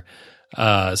rediscover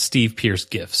Steve Pearce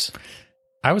GIFs?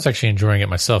 I was actually enjoying it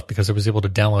myself because I was able to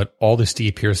download all the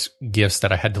Steve Pearce GIFs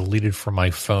that I had deleted from my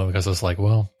phone because I was like,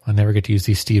 well, I never get to use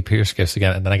these Steve Pearce GIFs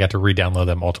again. And then I got to re-download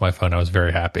them all to my phone. I was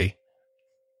very happy.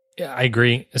 Yeah, I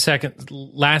agree. A second,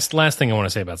 last thing I want to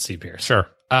say about Steve Pearce. Sure.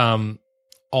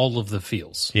 All of the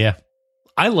feels. Yeah.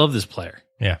 I love this player.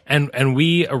 Yeah. And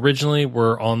we originally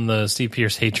were on the Steve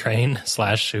Pearce hate train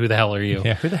 / who the hell are you?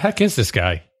 Yeah. Who the heck is this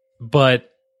guy?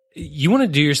 But you want to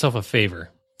do yourself a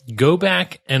favor. Go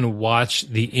back and watch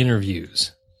the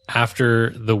interviews after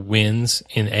the wins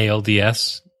in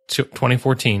ALDS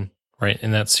 2014, right?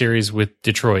 In that series with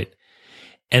Detroit.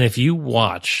 And if you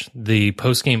watch the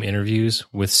post-game interviews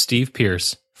with Steve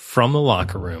Pearce from the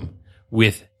locker room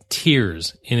with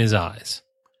tears in his eyes,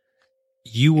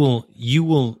 you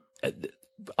will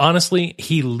honestly,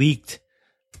 he leaked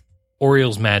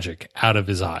Orioles magic out of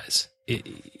his eyes.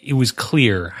 It was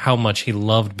clear how much he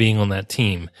loved being on that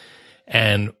team,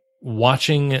 and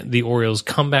watching the Orioles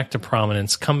come back to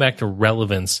prominence, come back to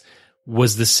relevance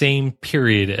was the same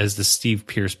period as the Steve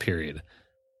Pearce period.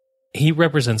 He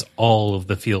represents all of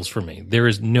the feels for me. There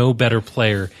is no better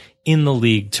player in the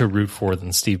league to root for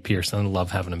than Steve Pearce, and I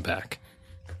love having him back.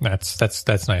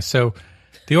 That's nice. So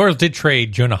the Orioles did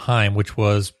trade Jonah Heim, which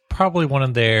was probably one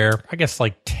of their, I guess,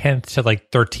 like 10th to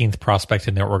like 13th prospect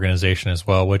in their organization as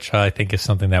well, which I think is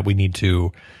something that we need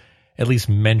to at least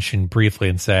mention briefly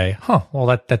and say,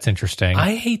 well, that's interesting.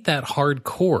 I hate that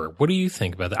hardcore. What do you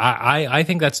think about that? I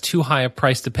think that's too high a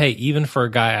price to pay, even for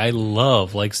a guy I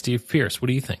love like Steve Pearce. What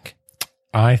do you think?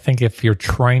 I think if you're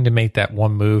trying to make that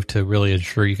one move to really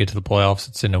ensure you get to the playoffs,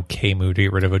 it's an okay move to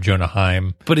get rid of a Jonah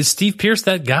Heim. But is Steve Pearce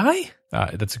that guy?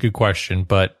 That's a good question,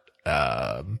 but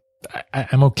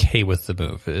I'm okay with the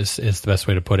move is the best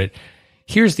way to put it.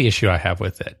 Here's the issue I have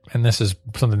with it, and this is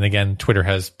something, again, Twitter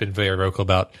has been very vocal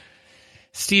about.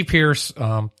 Steve Pearce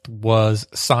was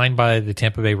signed by the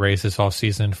Tampa Bay Rays this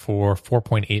offseason for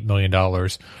 $4.8 million.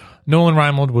 Nolan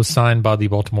Reimold was signed by the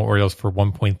Baltimore Orioles for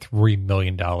 $1.3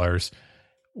 million.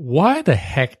 Why the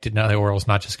heck did the Orioles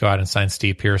not just go out and sign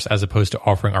Steve Pearce as opposed to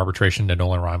offering arbitration to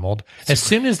Nolan Reimold? As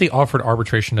soon as they offered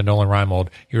arbitration to Nolan Reimold,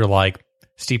 you're like,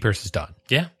 Steve Pearce is done.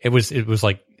 Yeah. It was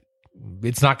like,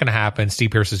 it's not going to happen.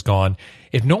 Steve Pearce is gone.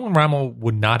 If Nolan Reimold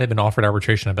would not have been offered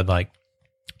arbitration, I've been like,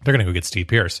 they're going to go get Steve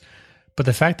Pearce. But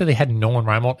the fact that they had Nolan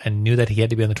Reimold and knew that he had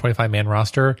to be on the 25-man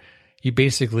roster, you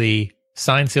basically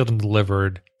signed, sealed, and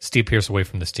delivered Steve Pearce away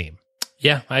from this team.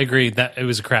 Yeah, I agree. That it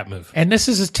was a crap move. And this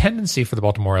is a tendency for the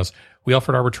Baltimore Orioles. We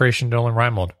offered arbitration to Nolan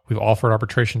Reimold. We've offered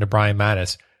arbitration to Brian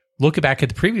Mattis. Look back at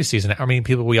the previous season. How many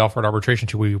people we offered arbitration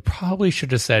to? We probably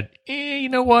should have said, you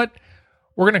know what?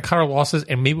 We're going to cut our losses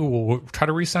and maybe we'll try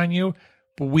to re-sign you,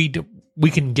 but we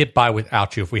can get by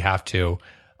without you if we have to.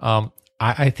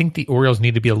 I think the Orioles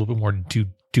need to be a little bit more due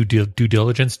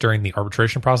diligence during the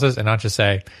arbitration process and not just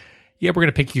say, yeah, we're going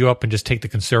to pick you up and just take the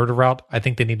conservative route. I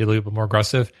think they need to be a little bit more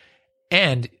aggressive.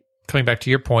 And coming back to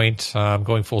your point,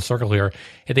 going full circle here,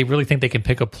 if they really think they can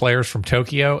pick up players from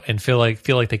Tokyo and feel like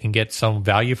they can get some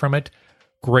value from it,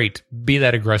 great. Be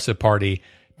that aggressive party.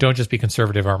 Don't just be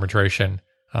conservative arbitration.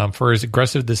 For as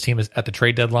aggressive this team is at the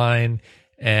trade deadline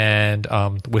and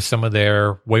with some of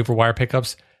their waiver wire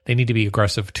pickups, they need to be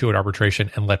aggressive to an arbitration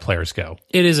and let players go.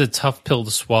 It is a tough pill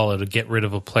to swallow to get rid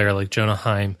of a player like Jonah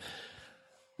Heim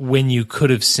when you could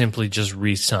have simply just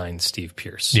re-signed Steve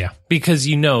Pearce. Yeah. Because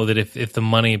you know that if the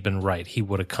money had been right, he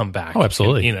would have come back. Oh,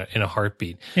 absolutely. In a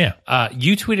heartbeat. Yeah.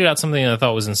 You tweeted out something that I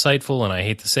thought was insightful, and I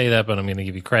hate to say that, but I'm going to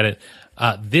give you credit.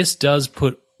 This does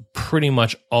put pretty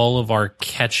much all of our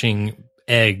catching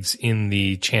eggs in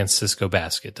the Chance Sisco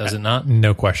basket, does it not?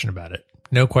 No question about it.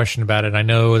 No question about it. I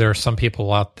know there are some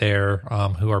people out there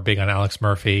who are big on Alex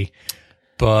Murphy,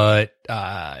 but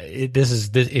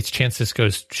it's Chance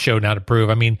Sisco's show now to prove.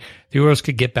 I mean, the Orioles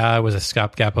could get by with a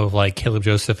stopgap of like Caleb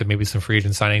Joseph and maybe some free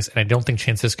agent signings, and I don't think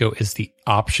Chance Sisco is the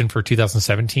option for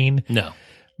 2017. No.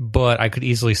 But I could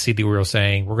easily see the Orioles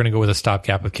saying, we're going to go with a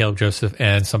stopgap of Caleb Joseph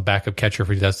and some backup catcher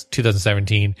for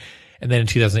 2017. And then in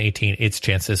 2018, it's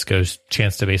Chance Sisco's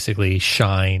chance to basically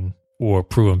shine or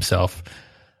prove himself.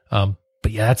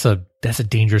 But yeah, that's a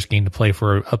dangerous game to play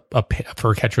for a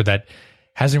catcher that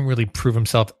hasn't really proved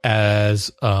himself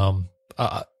as you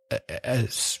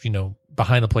know,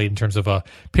 behind the plate in terms of a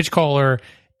pitch caller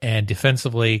and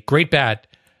defensively. Great bat,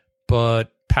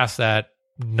 but past that,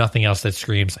 nothing else that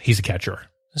screams he's a catcher.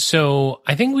 So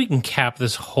I think we can cap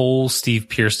this whole Steve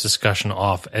Pierce discussion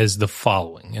off as the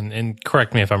following, and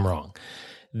correct me if I'm wrong.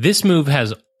 This move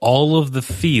has all of the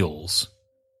feels.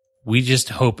 We just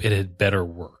hope it had better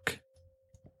work.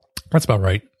 That's about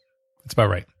right.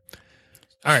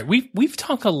 All right, we've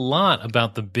talked a lot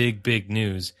about the big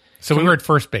news. So we were at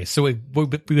first base. So we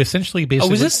essentially basically. Oh,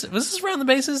 was this around the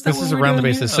bases? This is around the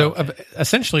bases. So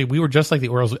essentially, we were just like the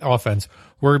Orioles offense.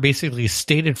 We're basically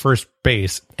stayed at first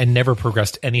base and never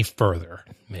progressed any further.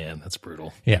 Man, that's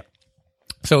brutal. Yeah.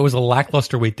 So it was a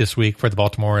lackluster week this week for the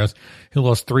Baltimore Orioles, who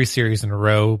lost 3 series in a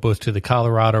row, both to the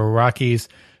Colorado Rockies,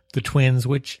 the Twins,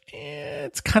 which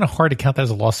it's kind of hard to count that as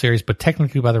a lost series, but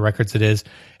technically by the records it is,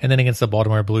 and then against the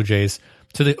Baltimore Blue Jays.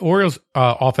 So the Orioles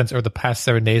offense over the past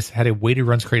 7 days had a weighted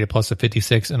runs created plus of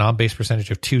 56, an on-base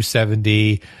percentage of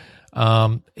 270,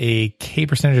 a K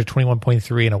percentage of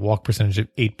 21.3, and a walk percentage of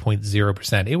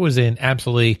 8.0%. It was an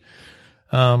absolutely,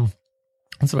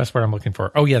 what's the best word I'm looking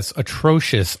for? Oh, yes,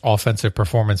 atrocious offensive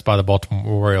performance by the Baltimore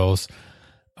Orioles.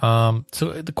 So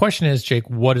the question is, Jake,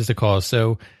 what is the cause?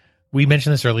 So we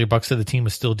mentioned this earlier. Buck said the team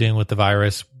was still dealing with the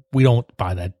virus. We don't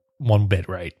buy that one bit,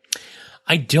 right?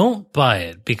 I don't buy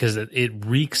it because it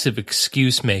reeks of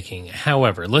excuse making.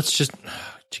 However, Jesus,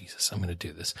 I'm going to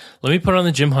do this. Let me put on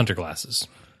the Jim Hunter glasses.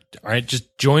 All right,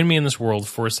 just join me in this world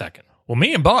for a second. Well,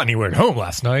 me and Bonnie were at home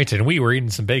last night, and we were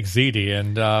eating some baked ziti,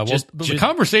 and the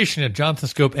conversation of Jonathan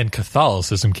Scope and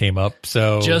Catholicism came up.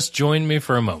 So just join me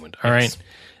for a moment. All right,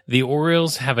 the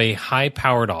Orioles have a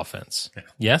high-powered offense.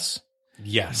 Yes?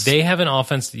 Yes. They have an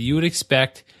offense that you would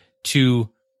expect to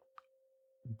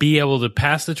be able to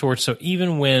pass the torch, so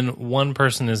even when one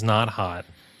person is not hot,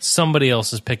 somebody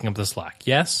else is picking up the slack.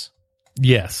 Yes?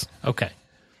 Yes. Okay.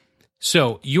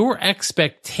 So your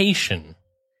expectation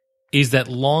is that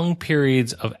long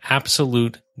periods of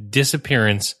absolute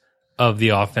disappearance of the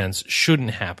offense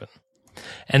shouldn't happen.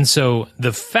 And so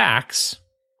the facts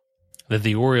that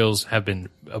the Orioles have been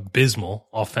abysmal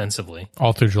offensively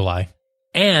all through July,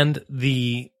 and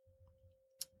the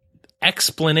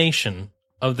explanation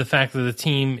of the fact that the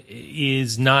team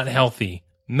is not healthy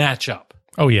match up.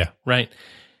 Oh, yeah. Right?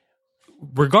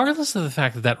 Regardless of the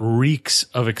fact that reeks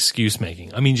of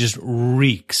excuse-making, I mean, just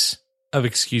reeks of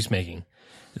excuse-making,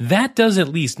 that does at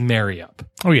least marry up.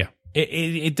 Oh, yeah.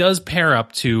 It does pair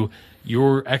up to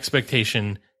your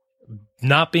expectation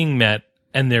not being met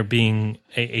and there being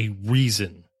a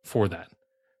reason for that.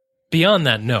 Beyond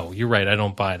that, no, you're right. I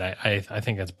don't buy it. I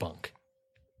think that's bunk.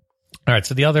 All right,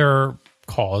 so the other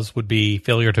cause would be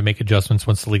failure to make adjustments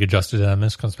once the league adjusted them.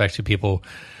 This comes back to people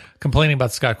complaining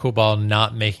about Scott Coolbaugh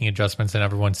not making adjustments, and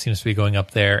everyone seems to be going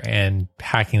up there and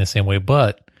hacking the same way.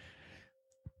 But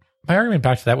my argument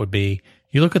back to that would be,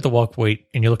 you look at the walk rate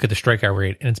and you look at the strikeout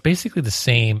rate, and it's basically the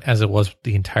same as it was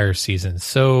the entire season.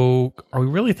 So are we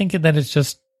really thinking that it's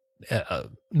just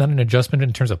not an adjustment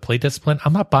in terms of play discipline?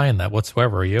 I'm not buying that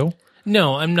whatsoever. Are you?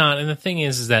 No, I'm not. And the thing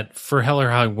is that for hell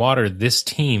or high water, this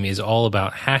team is all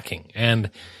about hacking. And,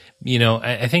 you know,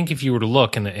 I think if you were to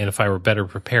look, and if I were better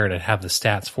prepared, I'd have the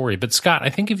stats for you. But Scott, I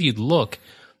think if you'd look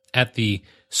at the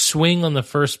swing on the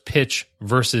first pitch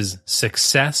versus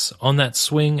success on that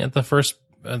swing at the first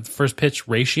pitch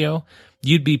ratio,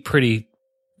 you'd be pretty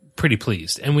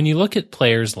pleased. And when you look at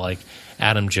players like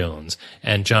Adam Jones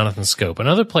and Jonathan Scope and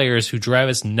other players who drive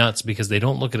us nuts because they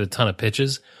don't look at a ton of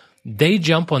pitches, they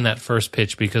jump on that first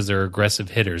pitch because they're aggressive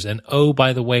hitters. And oh,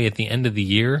 by the way, at the end of the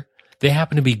year, they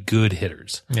happen to be good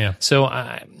hitters. Yeah. So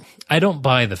I don't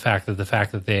buy the fact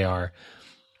that they are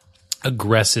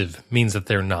aggressive means that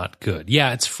they're not good.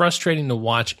 Yeah, it's frustrating to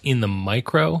watch in the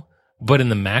micro, but in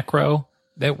the macro,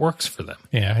 that works for them.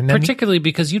 Yeah, and particularly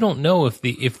because you don't know if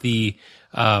the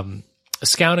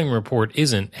scouting report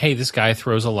isn't, hey, this guy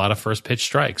throws a lot of first pitch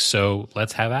strikes, so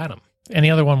let's have at him. And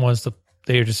the other one was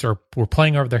they just were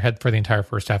playing over their head for the entire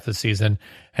first half of the season,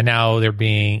 and now they're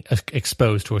being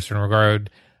exposed to a certain regard,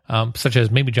 such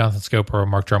as maybe Jonathan Scope or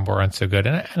Mark Trumbo aren't so good.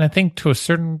 And I think to a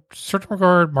certain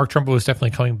regard, Mark Trumbo is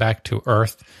definitely coming back to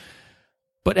earth.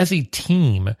 But as a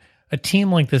team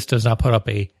like this does not put up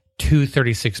a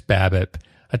 236 BABIP.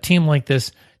 A team like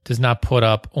this does not put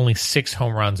up only 6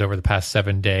 home runs over the past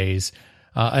 7 days.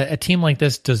 A team like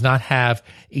this does not have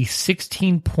a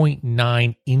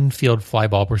 16.9 infield fly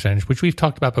ball percentage, which we've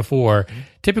talked about before. Mm-hmm.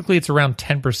 Typically, it's around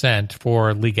 10%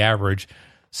 for league average.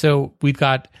 So we've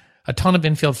got a ton of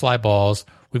infield fly balls.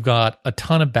 We've got a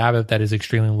ton of BABIP that is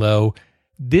extremely low.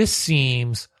 This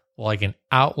seems like an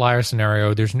outlier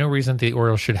scenario. There's no reason the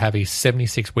Orioles should have a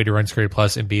 76 weighted runs created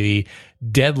plus and be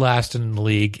dead last in the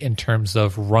league in terms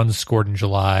of runs scored in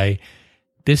July.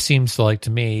 This seems like, to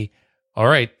me, all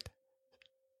right,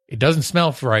 it doesn't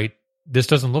smell right. This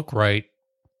doesn't look right.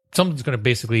 someone's going to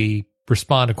basically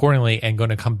respond accordingly and going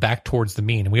to come back towards the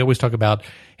mean. And we always talk about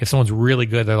if someone's really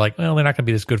good, they're like, well, they're not going to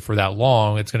be this good for that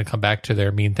long. It's going to come back to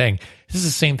their mean thing. This is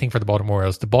the same thing for the Baltimore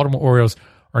Orioles. The Baltimore Orioles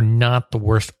are not the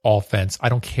worst offense. I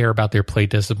don't care about their play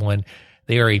discipline.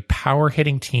 They are a power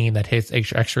hitting team that hits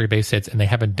extra base hits, and they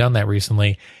haven't done that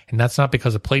recently. And that's not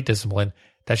because of plate discipline.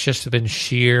 That's just been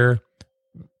sheer,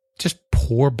 just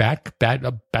poor bat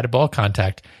ball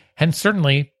contact. And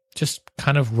certainly just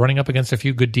kind of running up against a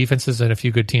few good defenses and a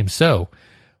few good teams. So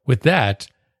with that,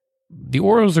 the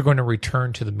Orioles are going to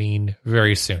return to the mean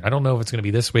very soon. I don't know if it's going to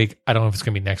be this week. I don't know if it's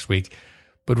going to be next week.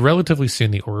 But relatively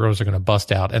soon, the Orioles are going to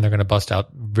bust out, and they're going to bust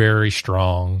out very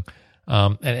strong.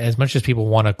 And as much as people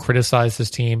want to criticize this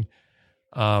team,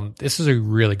 this is a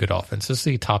really good offense. This is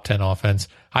a top 10 offense.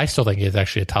 I still think it's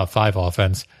actually a top 5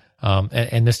 offense.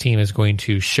 And this team is going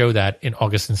to show that in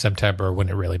August and September when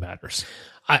it really matters.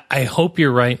 I hope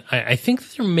you're right. I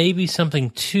think there may be something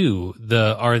to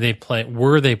the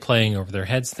were they playing over their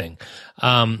heads thing.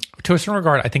 To a certain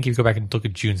regard, I think if you go back and look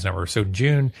at June's number. So in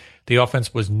June, the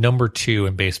offense was number 2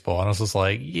 in baseball. And I was just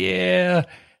like, yeah,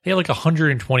 they had like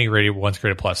 120 rated runs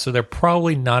created plus. So they're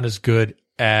probably not as good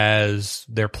as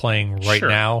they're playing right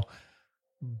now,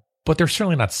 but they're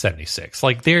certainly not 76.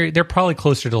 Like they're probably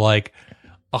closer to like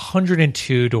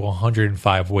 102 to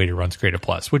 105 weighted runs created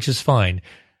plus, which is fine.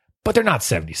 But they're not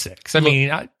 76. I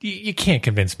mean, you can't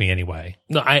convince me anyway.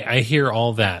 No, I hear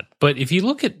all that. But if you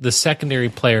look at the secondary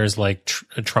players like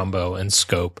Trumbo and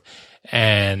Scope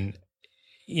and,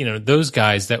 those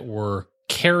guys that were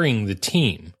carrying the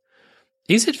team,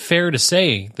 is it fair to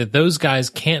say that those guys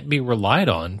can't be relied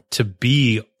on to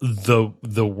be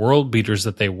the world beaters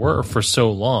that they were for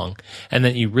so long, and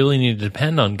that you really need to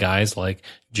depend on guys like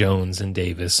Jones and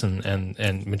Davis and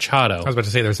Machado? I was about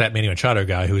to say there's that Manny Machado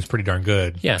guy who was pretty darn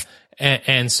good. Yeah.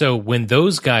 And so when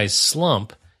those guys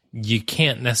slump, you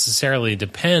can't necessarily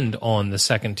depend on the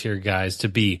second tier guys to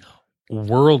be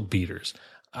world beaters.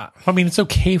 I mean, it's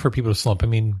okay for people to slump. I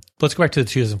mean, let's go back to the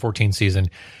 2014 season.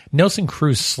 Nelson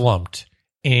Cruz slumped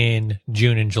in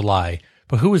June and July,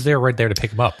 but who was there right there to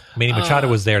pick him up? Manny Machado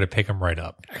was there to pick him right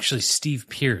up. Actually, Steve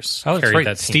Pearce. Oh, that's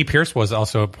right. Steve Pearce was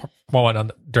also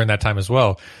during that time as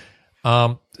well.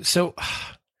 So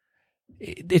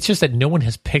it's just that no one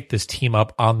has picked this team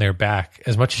up on their back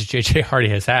as much as J.J. Hardy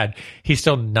has had. He's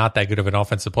still not that good of an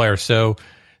offensive player. So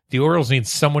the Orioles need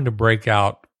someone to break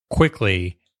out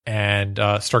quickly and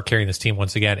start carrying this team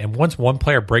once again. And once one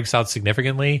player breaks out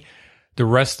significantly, the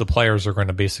rest of the players are going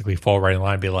to basically fall right in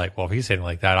line and be like, well, if he's hitting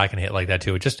like that, I can hit like that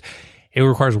too. It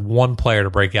requires one player to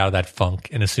break out of that funk.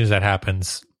 And as soon as that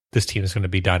happens, this team is going to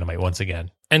be dynamite once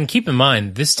again. And keep in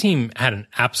mind, this team had an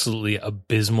absolutely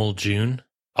abysmal June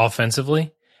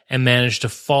offensively and managed to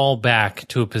fall back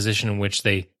to a position in which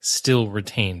they still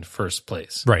retained first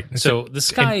place. Right. So the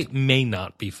sky may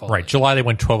not be falling. Right. July, they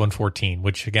went 12-14,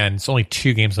 which again, it's only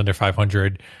 2 games under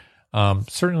 500.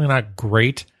 Certainly not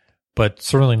great, but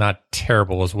certainly not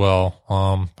terrible as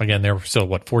well. Again, they're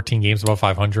still 14 games above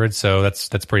 500, so that's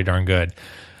pretty darn good.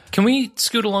 Can we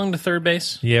scoot along to third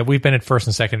base? Yeah, we've been at first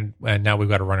and second, and now we've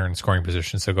got a runner in scoring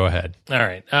position, so go ahead. All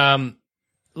right.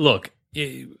 Look,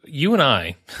 you and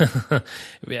I,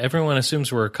 everyone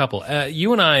assumes we're a couple.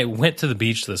 You and I went to the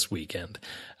beach this weekend,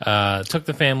 took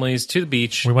the families to the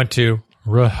beach. We went to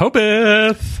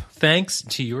Rehoboth. Thanks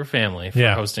to your family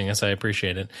for hosting us. I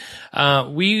appreciate it.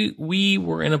 We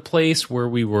were in a place where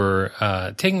we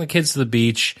were taking the kids to the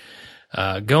beach,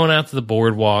 going out to the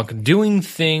boardwalk, doing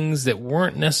things that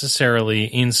weren't necessarily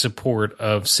in support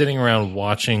of sitting around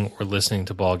watching or listening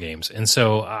to ball games. And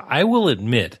so I will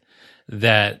admit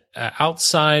that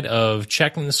outside of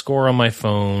checking the score on my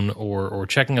phone or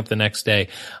checking up the next day,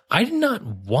 I did not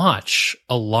watch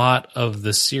a lot of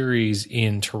the series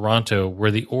in Toronto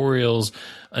where the Orioles,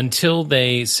 until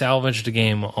they salvaged a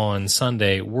game on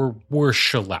Sunday, were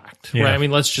shellacked. Yeah. Right? I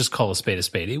mean, let's just call a spade a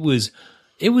spade. It was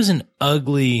an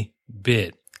ugly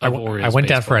bit of Orioles I went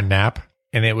baseball. down for a nap,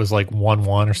 and it was like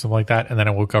 1-1 or something like that, and then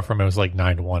I woke up from it was like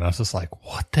 9-1. I was just like,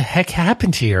 what the heck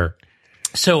happened here?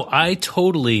 So I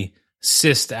totally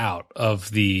sissed out of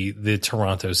the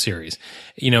Toronto series.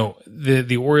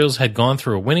 The Orioles had gone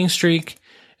through a winning streak,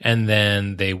 and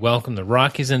then they welcomed the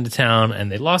Rockies into town,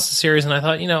 and they lost the series. And I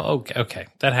thought, okay,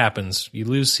 that happens. You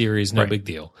lose series, no big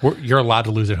deal. You're allowed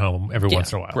to lose at home every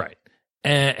once in a while. Right.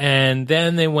 And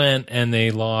then they went and they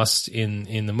lost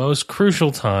in the most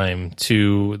crucial time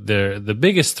to the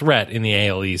biggest threat in the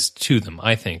AL East to them,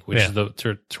 I think, which is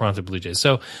the Toronto Blue Jays.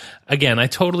 So again, I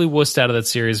totally wussed out of that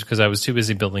series because I was too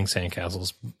busy building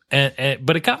sandcastles.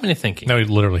 But it got me to thinking. No,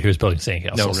 literally, he was building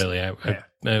sandcastles. No, really,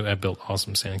 I built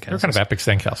awesome sandcastles. They're kind of epic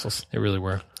sandcastles. They really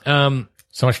were.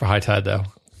 So much for high tide, though.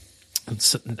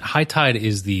 high tide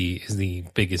is the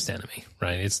biggest enemy,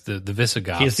 right? It's the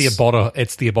Visigoths.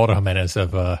 It's the Ubaldo Jimenez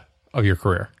of your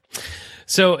career.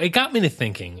 So it got me to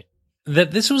thinking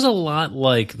that this was a lot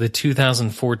like the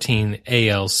 2014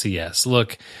 ALCS.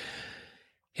 Look,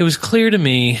 it was clear to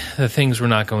me that things were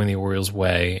not going the Orioles'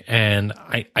 way, and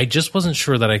I just wasn't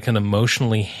sure that I can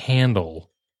emotionally handle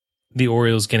the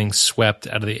Orioles getting swept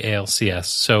out of the ALCS.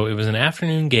 So it was an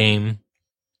afternoon game.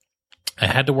 I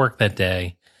had to work that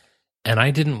day, and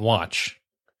I didn't watch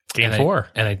Game 4.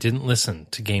 And I didn't listen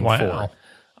to Game Wow. 4.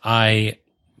 I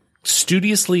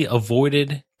studiously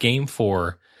avoided Game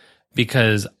 4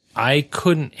 because I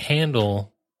couldn't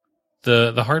handle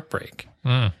the heartbreak.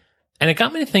 Mm. And it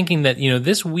got me to thinking that,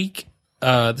 this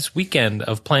weekend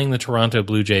of playing the Toronto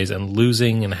Blue Jays and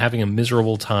losing and having a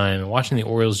miserable time and watching the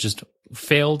Orioles just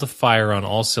fail to fire on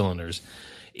all cylinders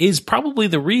is probably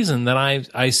the reason that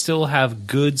I still have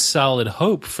good, solid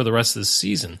hope for the rest of the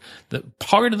season.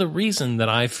 Part of the reason that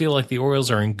I feel like the Orioles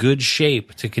are in good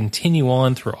shape to continue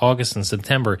on through August and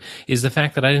September is the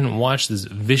fact that I didn't watch this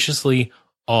viciously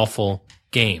awful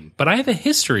game. But I have a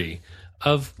history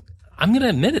of, I'm going to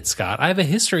admit it, Scott, I have a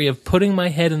history of putting my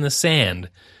head in the sand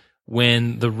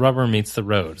when the rubber meets the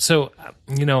road. So,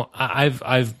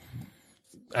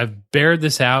 I've bared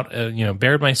this out,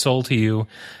 bared my soul to you,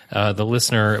 the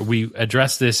listener. We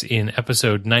addressed this in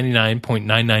episode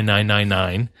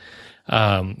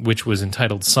 99.99999, which was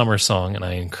entitled Summer Song, and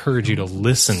I encourage you to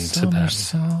listen to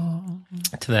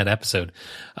that episode.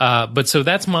 But so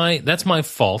that's my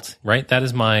fault, right? That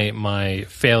is my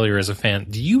failure as a fan.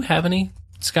 Do you have any,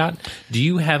 Scott? Do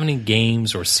you have any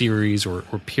games or series or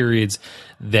periods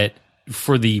that,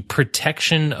 for the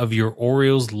protection of your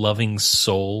Orioles loving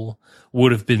soul,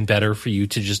 would have been better for you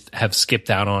to just have skipped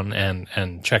out on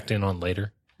and checked in on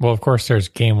later? Well, of course, there's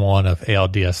Game 1 of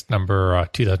ALDS number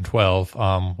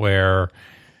 2012, where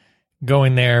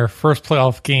going there, first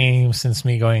playoff game since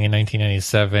me going in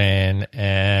 1997,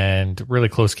 and really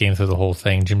close game through the whole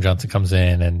thing. Jim Johnson comes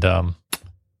in and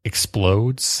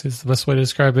explodes, is the best way to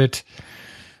describe it,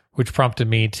 which prompted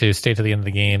me to stay to the end of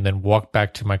the game, then walk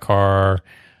back to my car,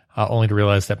 only to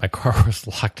realize that my car was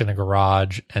locked in a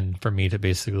garage, and for me to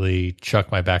basically chuck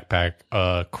my backpack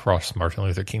across Martin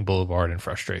Luther King Boulevard in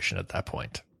frustration at that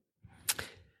point.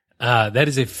 That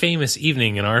is a famous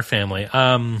evening in our family.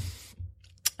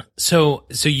 So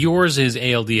yours is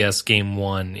ALDS Game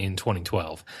 1 in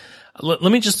 2012. Let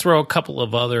me just throw a couple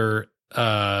of other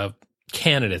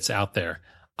candidates out there.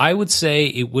 I would say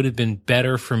it would have been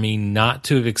better for me not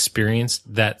to have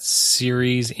experienced that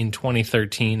series in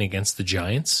 2013 against the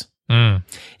Giants.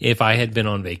 If I had been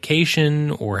on vacation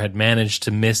or had managed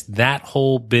to miss that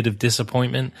whole bit of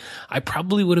disappointment, I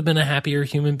probably would have been a happier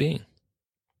human being.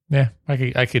 Yeah,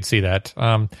 I could see that.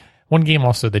 One game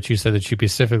also that you said that you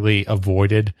specifically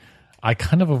avoided, I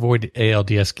kind of avoided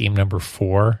ALDS game number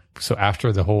 4. So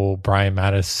after the whole Brian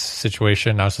Mattis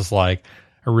situation, I was just like,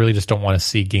 I really just don't want to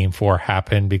see game 4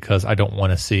 happen because I don't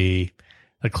want to see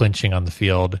the clinching on the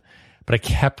field. But I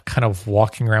kept kind of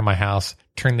walking around my house,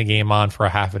 turn the game on for a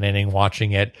half an inning,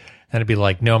 watching it. And I'd be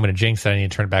like, no, I'm going to jinx it. I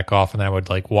need to turn it back off. And then I would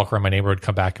like walk around my neighborhood,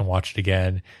 come back and watch it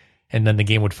again. And then the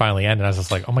game would finally end. And I was just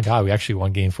like, oh my God, we actually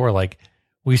won game 4. Like,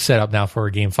 we set up now for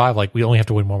a game 5. Like, we only have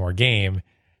to win one more game.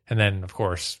 And then, of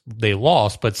course, they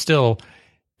lost. But still,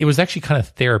 it was actually kind of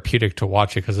therapeutic to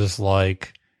watch it because it's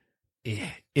like,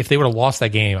 if they would have lost that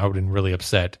game, I would have been really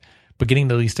upset. But getting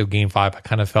the least of game 5, I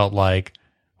kind of felt like,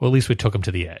 well, at least we took them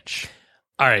to the edge.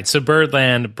 All right, so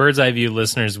Birdland, Bird's Eye View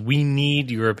listeners, we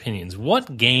need your opinions.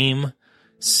 What game,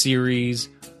 series,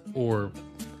 or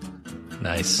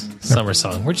nice summer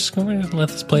song? We're just going to let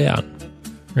this play out.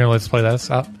 We're going to let's play this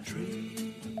out.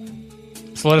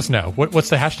 So let us know. What's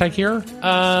the hashtag here?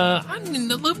 No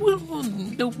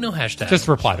hashtag. Just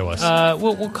reply to us.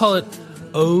 We'll call it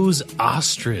O's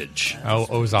Ostrich. Oh,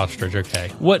 O's Ostrich, okay.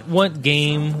 What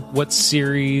game, what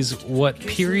series, what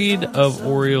period of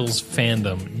Orioles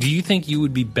fandom do you think you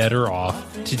would be better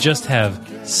off to just have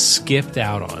skipped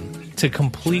out on, to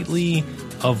completely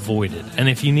avoid it? And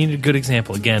if you need a good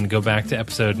example, again, go back to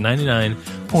episode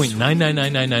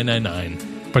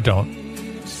 99.9999999. But don't.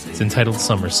 It's entitled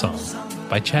Summer Song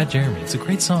by Chad Jeremy. It's a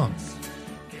great song.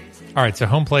 All right, so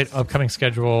home plate, upcoming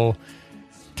schedule.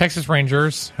 Texas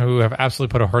Rangers, who have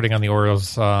absolutely put a hurting on the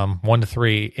Orioles,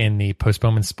 1-3 in the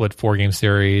postponement split 4-game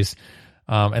series,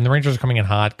 and the Rangers are coming in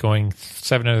hot, going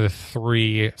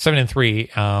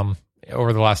 7-3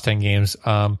 over the last 10 games.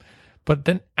 But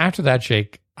then after that,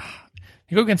 Jake,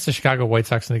 you go against the Chicago White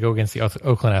Sox and they go against the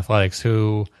Oakland Athletics,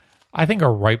 who I think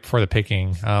are ripe for the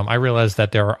picking. I realize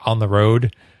that they're on the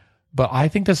road, but I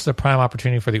think this is a prime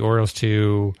opportunity for the Orioles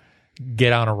to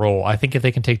get on a roll. I think if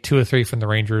they can take 2 or 3 from the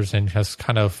Rangers and just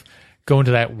kind of go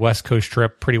into that West Coast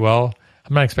trip pretty well,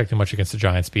 I'm not expecting much against the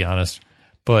Giants, to be honest.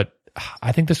 But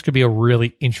I think this could be a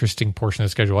really interesting portion of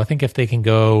the schedule. I think if they can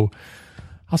go,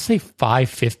 I'll say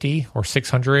 550 or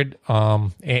 600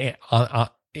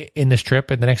 in this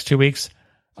trip in the next 2 weeks,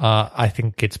 I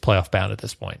think it's playoff bound at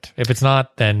this point. If it's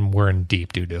not, then we're in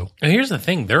deep doo-doo. And here's the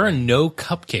thing. There are no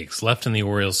cupcakes left in the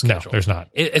Orioles schedule. No, there's not.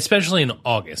 Especially in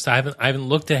August. I haven't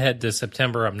looked ahead to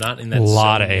September. I'm not in that. A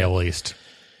lot of AL East.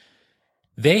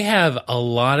 They have a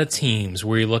lot of teams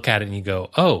where you look at it and you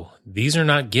go, oh, these are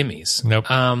not gimmies. Nope.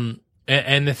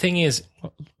 And the thing is,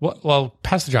 well,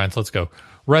 past the Giants, let's go.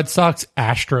 Red Sox,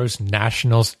 Astros,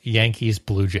 Nationals, Yankees,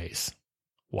 Blue Jays.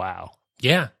 Wow.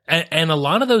 yeah. And a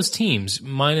lot of those teams,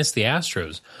 minus the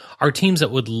Astros, are teams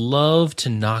that would love to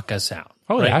knock us out.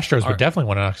 Oh, right? the Astros would definitely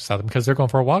want to knock us out because they're going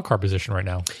for a wild card position right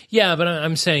now. Yeah, but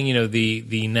I'm saying,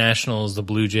 the Nationals, the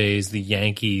Blue Jays, the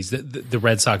Yankees, the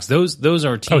Red Sox, those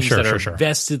are teams that are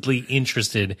vestedly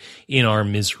interested in our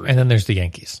misery. And then there's the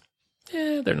Yankees.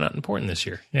 Yeah, they're not important this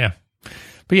year. Yeah.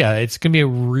 But yeah, it's going to be a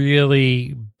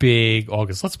really big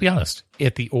August. Let's be honest.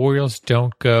 If the Orioles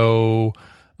don't go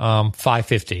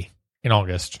 550 in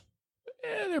August,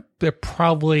 they're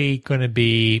probably going to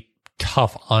be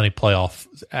tough on a playoff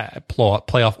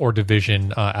or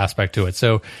division aspect to it.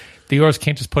 So the Orioles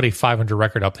can't just put a 500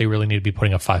 record up. They really need to be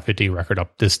putting a 550 record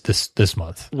up this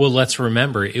month. Well, let's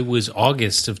remember, it was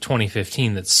August of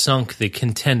 2015 that sunk the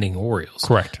contending Orioles.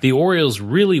 Correct. The Orioles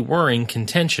really were in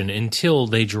contention until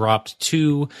they dropped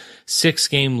 2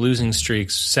 6-game losing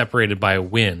streaks separated by a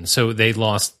win. So they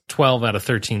lost 12 out of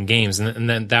 13 games, and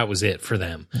then that was it for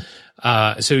them.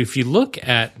 So if you look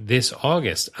at this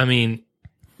August, I mean,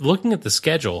 looking at the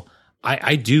schedule,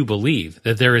 I do believe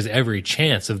that there is every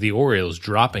chance of the Orioles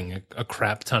dropping a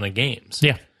crap ton of games.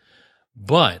 Yeah.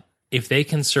 But if they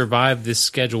can survive this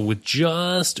schedule with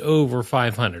just over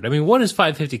 500, I mean, what does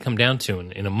 550 come down to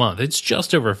in a month? It's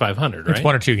just over 500, right? It's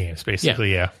 1 or 2 games,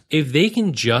 basically, yeah. If they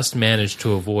can just manage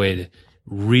to avoid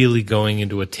really going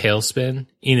into a tailspin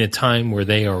in a time where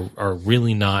they are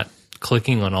really not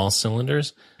clicking on all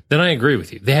cylinders, then I agree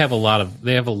with you. They have a lot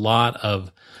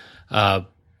of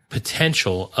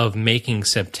potential of making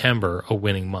September a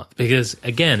winning month. Because,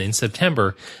 again, in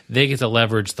September, they get to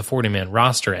leverage the 40-man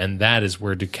roster, and that is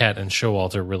where Duquette and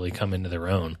Showalter really come into their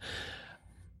own.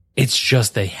 It's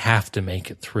just they have to make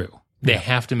it through. They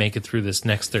have to make it through this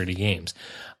next 30 games.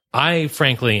 I,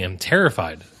 frankly, am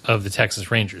terrified of the Texas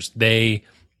Rangers. They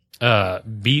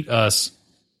beat us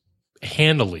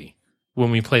handily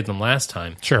when we played them last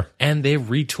time. Sure. And they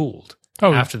retooled.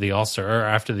 After the All-Star or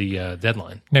after the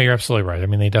deadline. No, you're absolutely right. I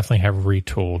mean, they definitely have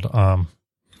retooled.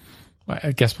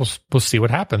 I guess we'll see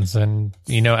what happens. And,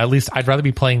 at least I'd rather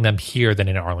be playing them here than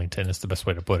in Arlington is the best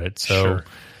way to put it. So sure.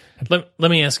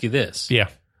 Let me ask you this. Yeah.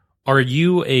 Are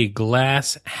you a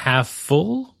glass half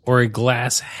full or a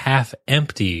glass half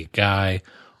empty guy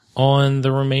on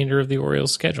the remainder of the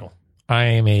Orioles schedule? I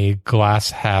am a glass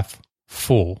half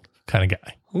full kind of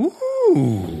guy.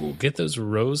 Ooh, get those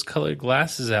rose-colored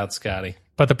glasses out, Scotty.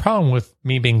 But the problem with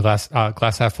me being glass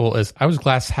half full is I was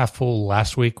glass half full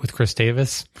last week with Chris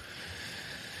Davis,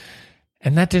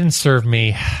 and that didn't serve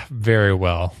me very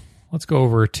well. Let's go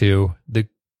over to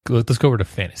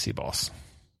Fantasy Balls.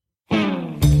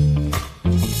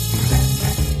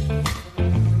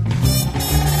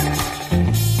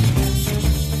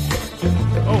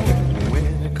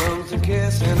 When it comes to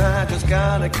kissing, I just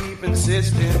gotta keep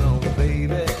insisting, oh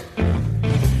baby.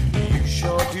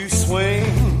 Sure do swing.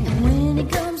 When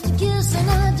it comes to kissing,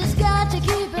 I just got to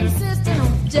keep insisting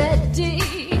on daddy.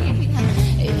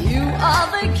 You are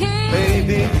the king.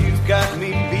 Baby, you've got me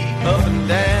beat up and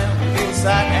down,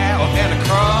 inside out and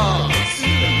across.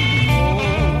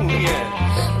 Oh,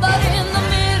 yeah. But in the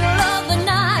middle of the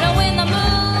night, when the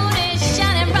moon is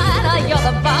shining bright, you're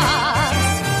the boss.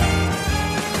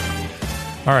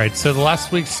 All right, so the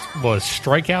last week's was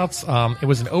strikeouts. It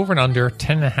was an over and under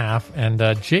 10.5,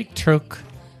 and Jake took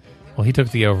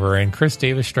the over, and Chris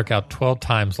Davis struck out 12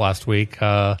 times last week,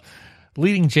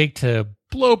 leading Jake to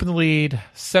blow open the lead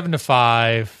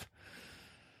 7-5.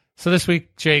 So this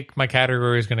week, Jake, my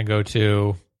category is going to go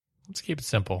to, let's keep it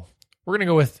simple. We're going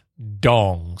to go with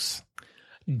dongs.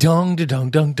 Dong, da, dong,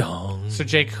 dong, dong. So,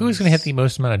 Jake, who's going to hit the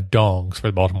most amount of dongs for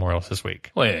the Baltimore Orioles this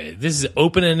week? Wait, this is an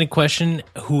open-ended question.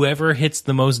 Whoever hits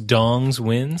the most dongs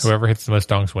wins? Whoever hits the most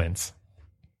dongs wins.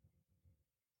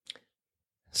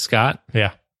 Scott?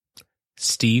 Yeah.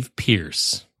 Steve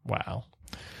Pearce. Wow.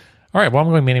 All right, well, I'm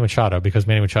going Manny Machado because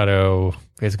Manny Machado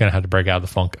is going to have to break out of the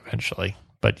funk eventually.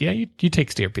 But, yeah, you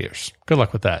take Steve Pearce. Good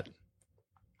luck with that.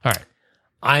 All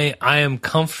right. I am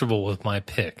comfortable with my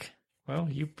pick. Well,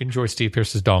 you enjoy Steve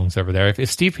Pierce's dongs over there. If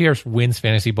Steve Pierce wins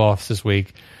Fantasy Boss this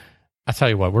week, I'll tell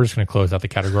you what, we're just going to close out the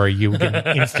category. You get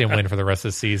an instant win for the rest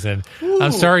of the season. Ooh.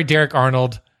 I'm sorry, Derek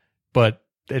Arnold, but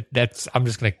I'm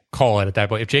just going to call it at that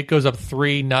point. If Jake goes up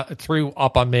 3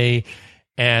 up on me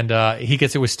and he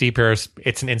gets it with Steve Pierce,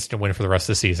 it's an instant win for the rest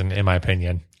of the season, in my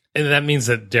opinion. And that means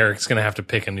that Derek's going to have to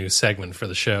pick a new segment for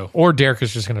the show. Or Derek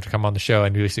is just going to have to come on the show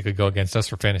and basically go against us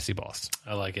for Fantasy Boss.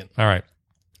 I like it. All right.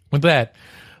 With that,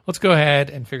 let's go ahead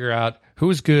and figure out who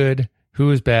is good,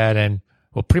 who is bad, and,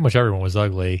 well, pretty much everyone was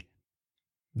ugly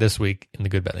this week in the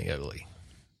Good, Bad, and the Ugly.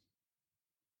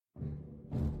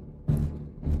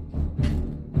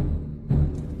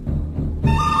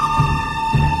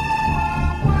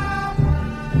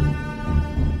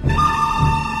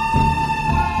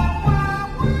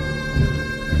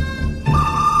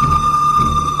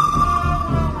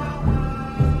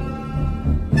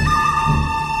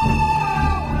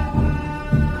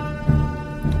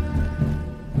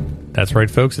 That's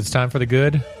right, folks. It's time for the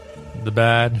good, the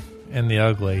bad, and the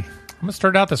ugly. I'm going to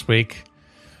start out this week.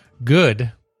 Good.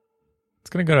 It's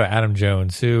going to go to Adam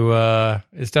Jones, who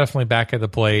is definitely back at the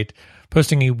plate,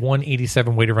 posting a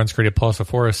 187 weighted runs created plus, a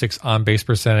 406 on-base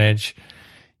percentage.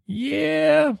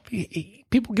 Yeah,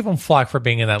 people give him flack for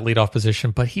being in that leadoff position,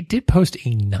 but he did post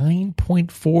a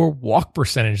 9.4 walk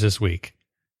percentage this week.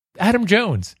 Adam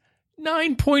Jones,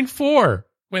 9.4.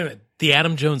 Wait a minute. The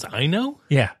Adam Jones I know?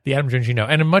 Yeah, the Adam Jones you know.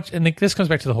 And this comes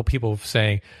back to the whole people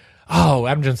saying, oh,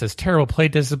 Adam Jones has terrible play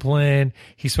discipline.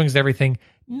 He swings at everything.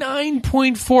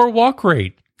 9.4 walk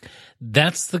rate.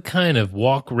 That's the kind of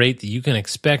walk rate that you can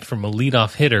expect from a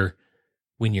leadoff hitter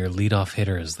when your leadoff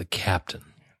hitter is the captain.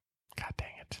 God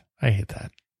dang it. I hate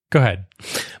that. Go ahead.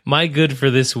 My good for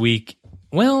this week.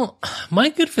 Well, my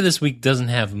good for this week doesn't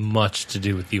have much to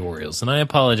do with the Orioles, and I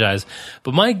apologize,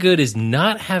 but my good is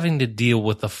not having to deal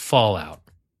with the fallout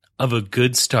of a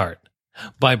good start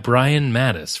by Brian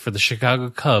Mattis for the Chicago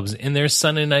Cubs in their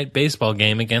Sunday night baseball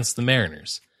game against the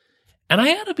Mariners. And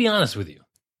I got to be honest with you.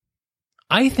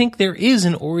 I think there is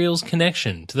an Orioles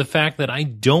connection to the fact that I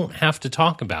don't have to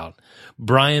talk about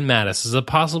Brian Mattis as a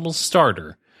possible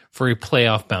starter for a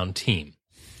playoff-bound team.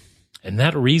 And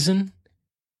that reason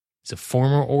is a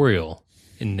former Oriole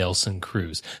in Nelson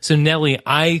Cruz. So, Nelly,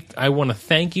 I want to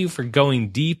thank you for going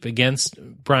deep against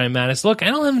Brian Mattis. Look,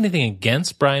 I don't have anything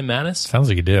against Brian Mattis. Sounds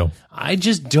like you do. I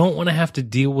just don't want to have to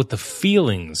deal with the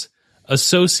feelings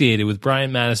associated with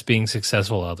Brian Mattis being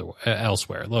successful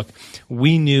elsewhere. Look,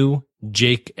 we knew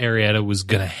Jake Arrieta was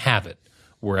going to have it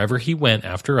wherever he went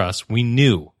after us. We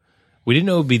knew. We didn't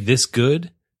know it would be this good,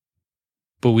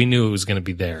 but we knew it was going to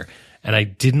be there. And I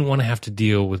didn't want to have to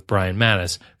deal with Brian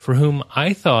Mattis, for whom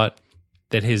I thought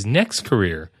that his next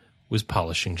career was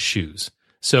polishing shoes.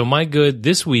 So my good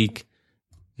this week,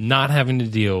 not having to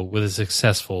deal with a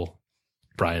successful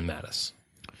Brian Mattis.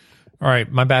 All right,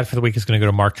 my bad for the week is going to go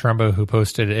to Mark Trumbo, who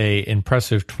posted a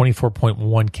impressive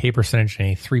 24.1 K percentage and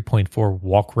a 3.4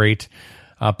 walk rate,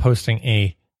 posting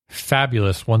a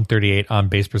fabulous 138 on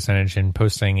base percentage and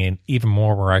posting an even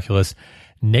more miraculous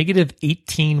negative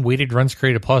 18 weighted runs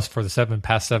created plus for the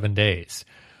past 7 days.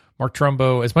 Mark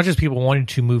Trumbo, as much as people wanted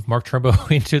to move Mark Trumbo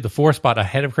into the 4 spot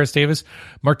ahead of Chris Davis,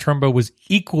 Mark Trumbo was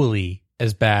equally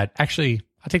as bad. Actually,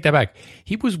 I'll take that back.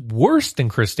 He was worse than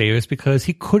Chris Davis because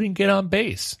he couldn't get on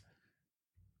base.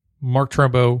 Mark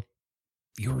Trumbo,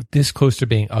 you were this close to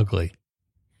being ugly.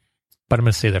 But I'm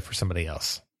going to say that for somebody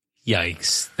else.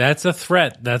 Yikes. That's a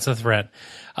threat. That's a threat.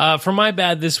 For my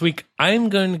bad this week, I'm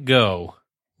going to go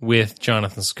with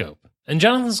Jonathan Schoop. And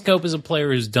Jonathan Schoop is a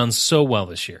player who's done so well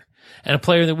this year, and a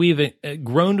player that we've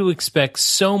grown to expect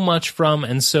so much from,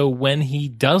 and so when he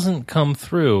doesn't come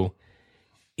through,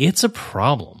 it's a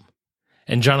problem.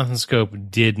 And Jonathan Schoop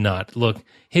did not. Look,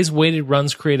 his weighted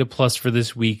runs created plus for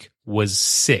this week was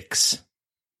 6.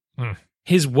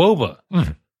 His WOBA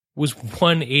was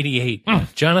 188.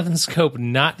 Jonathan Schoop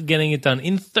not getting it done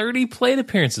in 30 plate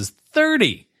appearances.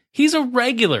 30! He's a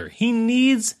regular. He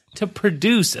needs to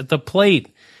produce at the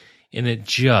plate. And it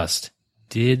just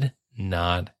did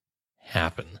not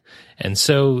happen. And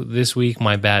so this week,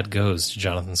 my bad goes to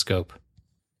Jonathan Schoop.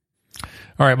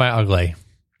 All right, my ugly.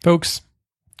 Folks,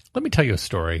 let me tell you a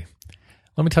story.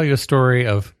 Let me tell you a story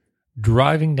of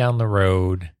driving down the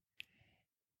road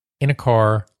in a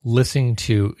car, listening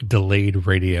to delayed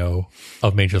radio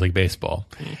of Major League Baseball.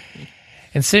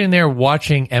 And sitting there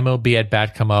watching MLB at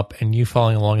bat come up and you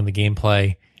following along in the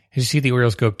gameplay. You see the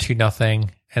Orioles go up 2-0,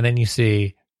 and then you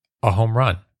see a home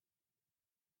run,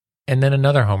 and then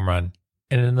another home run,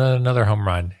 and then another home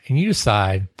run, and you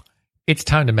decide it's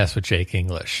time to mess with Jake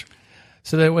English.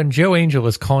 So that when Joe Angel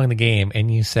is calling the game and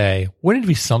you say, wouldn't it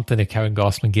be something if Kevin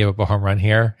Gausman gave up a home run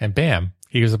here? And bam,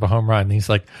 he gives up a home run. And he's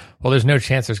like, well, there's no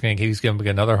chance he's going to give him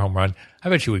another home run. I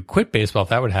bet you would quit baseball if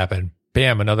that would happen.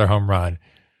 Bam, another home run.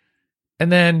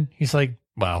 And then he's like,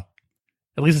 well,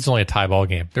 at least it's only a tie ball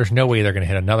game. There's no way they're going to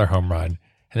hit another home run.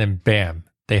 And then bam,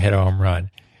 they hit a home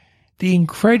run. The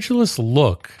incredulous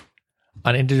look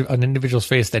on an individual's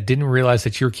face that didn't realize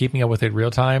that you were keeping up with it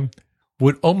real time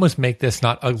would almost make this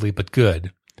not ugly, but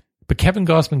good. But Kevin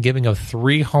Gausman giving up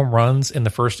 3 home runs in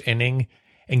the first inning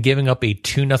and giving up a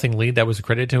 2-0 lead that was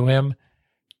accredited to him,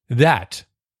 that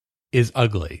is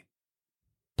ugly.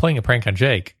 Playing a prank on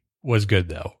Jake was good,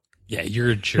 though. Yeah, you're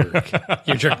a jerk.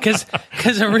 You're a jerk.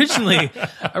 Because originally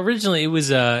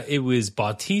it was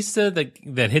Bautista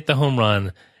that hit the home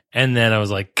run, and then I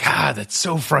was like, God, that's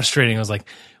so frustrating. I was like,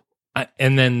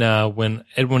 and then when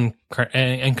Edwin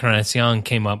Encarnacion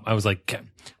came up, I was like,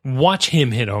 watch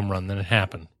him hit a home run. Then it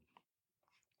happened.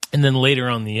 And then later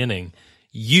on in the inning,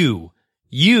 you,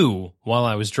 while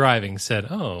I was driving, said,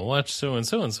 oh, watch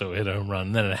so-and-so hit a home run.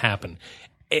 And then it happened.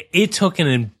 It took an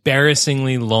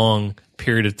embarrassingly long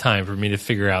period of time for me to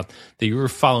figure out that you were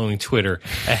following Twitter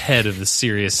ahead of the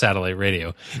Sirius satellite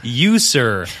radio. You,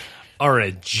 sir, are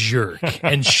a jerk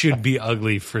and should be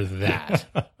ugly for that.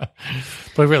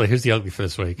 But really, who's the ugly for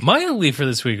this week? My ugly for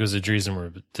this week was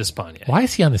Adriasamur Despaigne. Why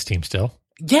is he on this team still?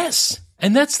 Yes,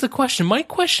 and that's the question. My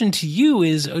question to you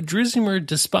is, Adriasamur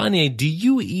Despaigne, do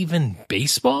you even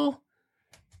baseball?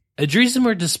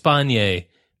 Adriasamur Despaigne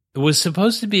was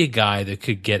supposed to be a guy that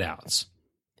could get outs.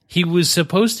 He was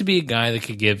supposed to be a guy that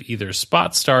could give either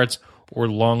spot starts or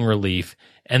long relief,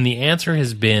 and the answer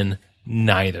has been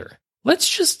neither. Let's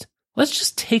just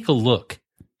take a look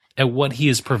at what he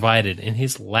has provided in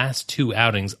his last 2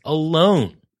 outings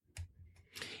alone.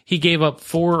 He gave up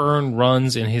 4 earned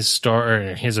runs in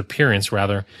his appearance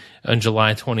on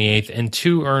July 28th and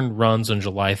 2 earned runs on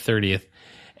July 30th.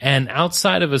 And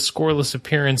outside of a scoreless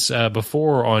appearance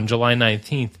before on July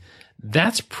 19th,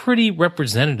 that's pretty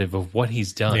representative of what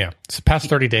he's done. Yeah. So past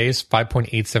 30 days,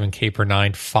 5.87 K per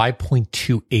 9,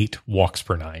 5.28 walks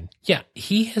per 9. Yeah,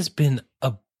 he has been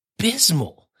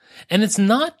abysmal. And it's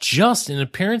not just in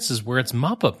appearances where it's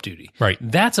mop-up duty. Right.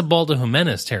 That's Ubaldo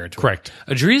Jimenez territory. Correct.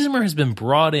 Adriasamur has been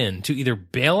brought in to either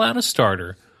bail out a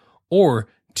starter or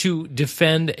to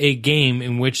defend a game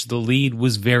in which the lead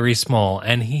was very small,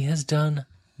 and he has done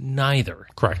neither.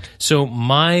 Correct. So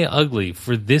my ugly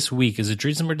for this week is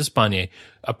Adriasamur Despaigne,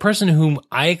 a person whom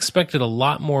I expected a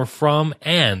lot more from,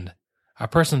 and a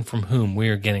person from whom we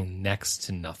are getting next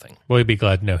to nothing. Well, you'd be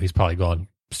glad to know he's probably gone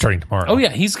starting tomorrow. Oh, yeah,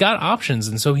 he's got options,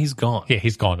 and so he's gone. Yeah,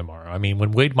 he's gone tomorrow. I mean,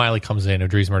 when Wade Miley comes in,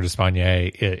 Adriasamur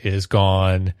Despaigne is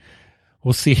gone.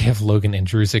 We'll see if Logan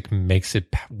Andrusik makes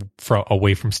it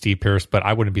away from Steve Pearce, but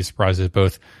I wouldn't be surprised if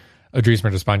both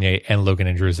Adriasamur Despaigne and Logan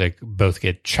Andrusik both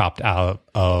get chopped out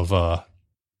of the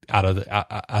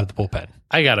bullpen.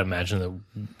 I gotta imagine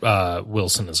that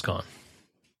Wilson is gone.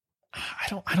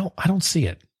 I don't see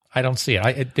it. I don't see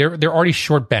it. They're already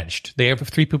short benched. They have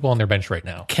 3 people on their bench right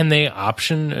now. Can they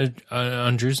option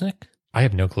Andrusik? I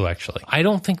have no clue, actually. I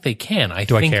don't think they can. I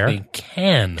Do I think care? they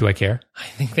can. Do I care? I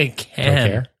think they can. Do I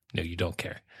care? No, you don't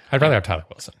care. I'd rather have Tyler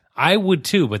Wilson. I would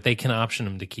too, but they can option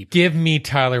him to keep. Give me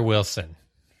Tyler Wilson.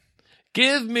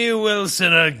 Give me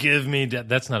Wilson or give me...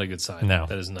 That's not a good sign. No.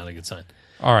 That is not a good sign.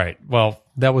 All right. Well,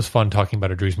 that was fun talking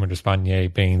about Adriasamur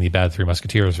Despaigne being the bad Three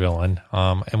Musketeers villain.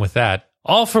 And with that...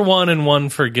 All for one and one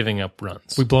for giving up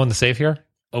runs. We blowing the save here?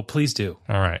 Oh, please do.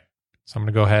 All right. So I'm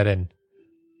going to go ahead and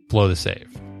blow the save.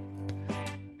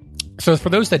 So for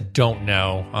those that don't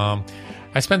know,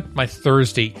 I spent my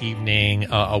Thursday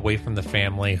evening away from the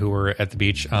family who were at the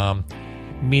beach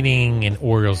meeting an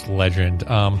Orioles legend.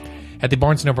 At the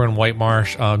Barnes & Noble in White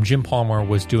Marsh, Jim Palmer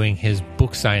was doing his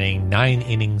book signing, 9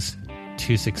 innings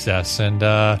to success. And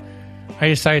I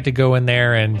decided to go in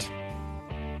there and,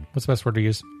 what's the best word to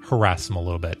use? Harass him a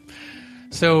little bit.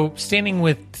 So standing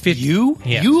with 50... You?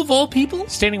 Yeah. You of all people?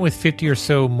 Standing with 50 or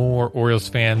so more Orioles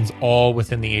fans, all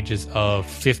within the ages of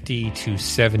 50 to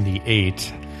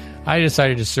 78, I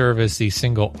decided to serve as the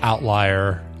single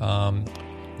outlier.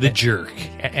 The jerk.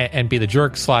 And be the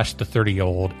jerk / the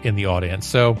 30-year-old in the audience.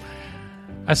 So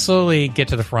I slowly get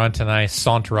to the front and I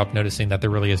saunter up, noticing that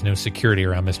there really is no security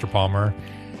around Mr. Palmer.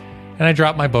 And I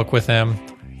drop my book with him.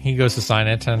 He goes to sign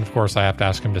it, and of course I have to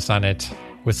ask him to sign it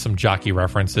with some jockey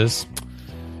references.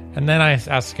 And then I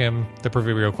ask him the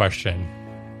proverbial question,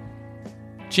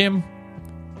 Jim,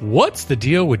 what's the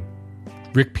deal with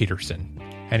Rick Peterson?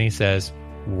 And he says,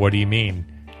 what do you mean?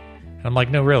 And I'm like,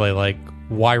 no, really, like,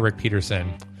 why Rick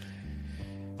Peterson?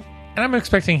 And I'm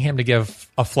expecting him to give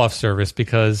a fluff service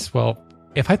because, well,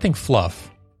 if I think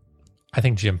fluff, I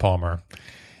think Jim Palmer.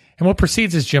 And what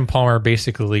precedes is Jim Palmer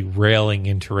basically railing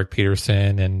into Rick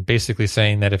Peterson and basically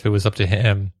saying that if it was up to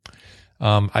him,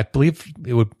 I believe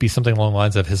it would be something along the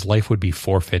lines of his life would be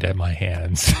forfeit at my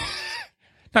hands.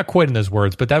 Not quite in those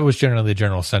words, but that was generally the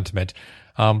general sentiment.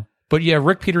 But yeah,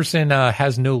 Rick Peterson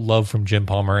has no love from Jim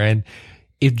Palmer. And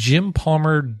if Jim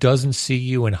Palmer doesn't see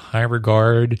you in high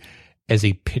regard as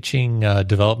a pitching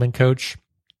development coach,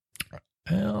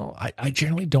 well, I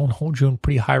generally don't hold you in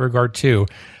pretty high regard too.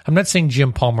 I'm not saying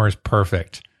Jim Palmer is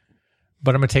perfect,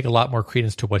 but I'm going to take a lot more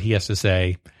credence to what he has to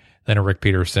say than a Rick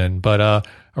Peterson. But a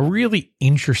really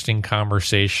interesting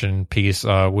conversation piece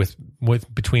with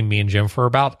between me and Jim for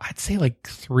about, I'd say, like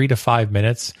 3 to 5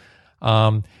 minutes.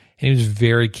 And he was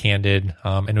very candid,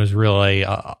 and it was really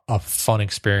a fun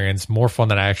experience, more fun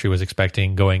than I actually was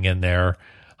expecting going in there.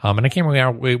 And I came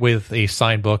out with a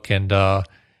signed book and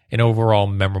an overall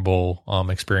memorable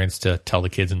experience to tell the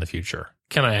kids in the future.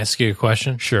 Can I ask you a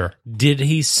question? Sure. Did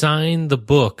he sign the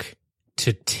book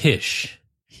to Tish?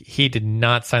 He did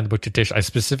not sign the book to Tish. I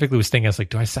specifically was thinking, I was like,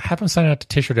 do I have him sign it out to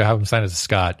Tish or do I have him sign it to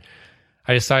Scott?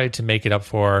 I decided to make it up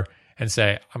for her and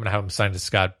say, I'm going to have him sign it to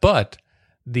Scott. But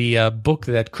the book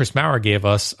that Chris Maurer gave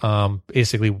us,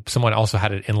 basically someone also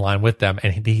had it in line with them,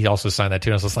 and he also signed that too.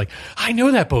 And I was just like, I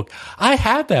know that book. I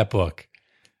have that book.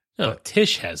 No,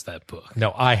 Tish has that book.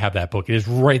 No, I have that book. It is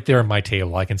right there on my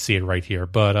table. I can see it right here.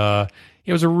 But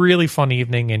it was a really fun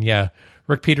evening. And yeah,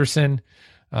 Rick Peterson,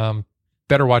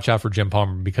 better watch out for Jim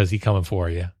Palmer because he's coming for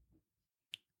you.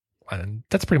 And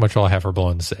that's pretty much all I have for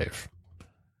Blowing the Save.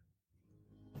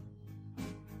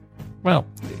 Well,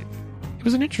 it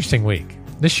was an interesting week.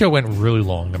 This show went really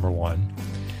long, number one.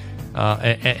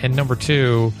 And number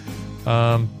two,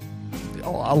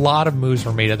 a lot of moves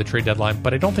were made at the trade deadline,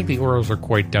 but I don't think the Orioles are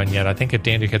quite done yet. I think if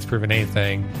Dan Duquette has proven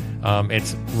anything,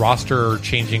 it's roster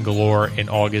changing galore in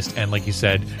August, and like you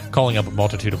said, calling up a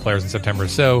multitude of players in September.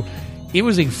 So it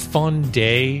was a fun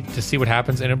day to see what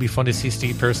happens, and it'll be fun to see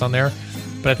Steve Pearce on there.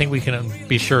 But I think we can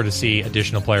be sure to see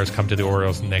additional players come to the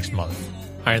Orioles next month.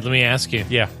 All right, let me ask you.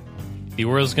 Yeah. The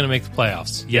Orioles going to make the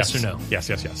playoffs? Yes or no?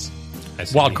 Yes.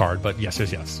 Wild card, but yes.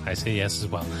 I say yes as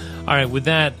well. All right, with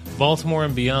that, Baltimore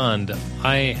and beyond,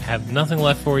 I have nothing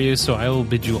left for you, so I will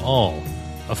bid you all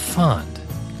a fond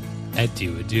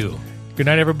adieu. Good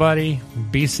night, everybody.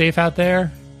 Be safe out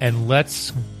there, and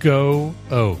let's go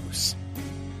O's.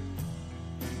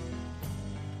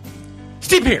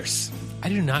 Steve Pearce. I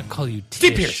do not call you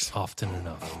Steve Tish Pearce often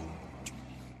enough.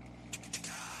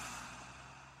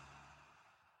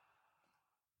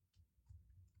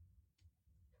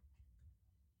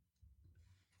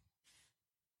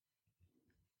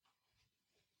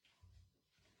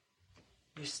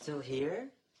 You're still here?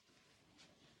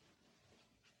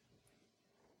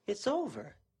 It's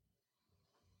over.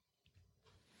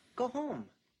 Go home.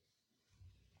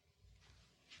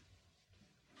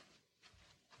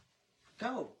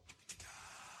 Go.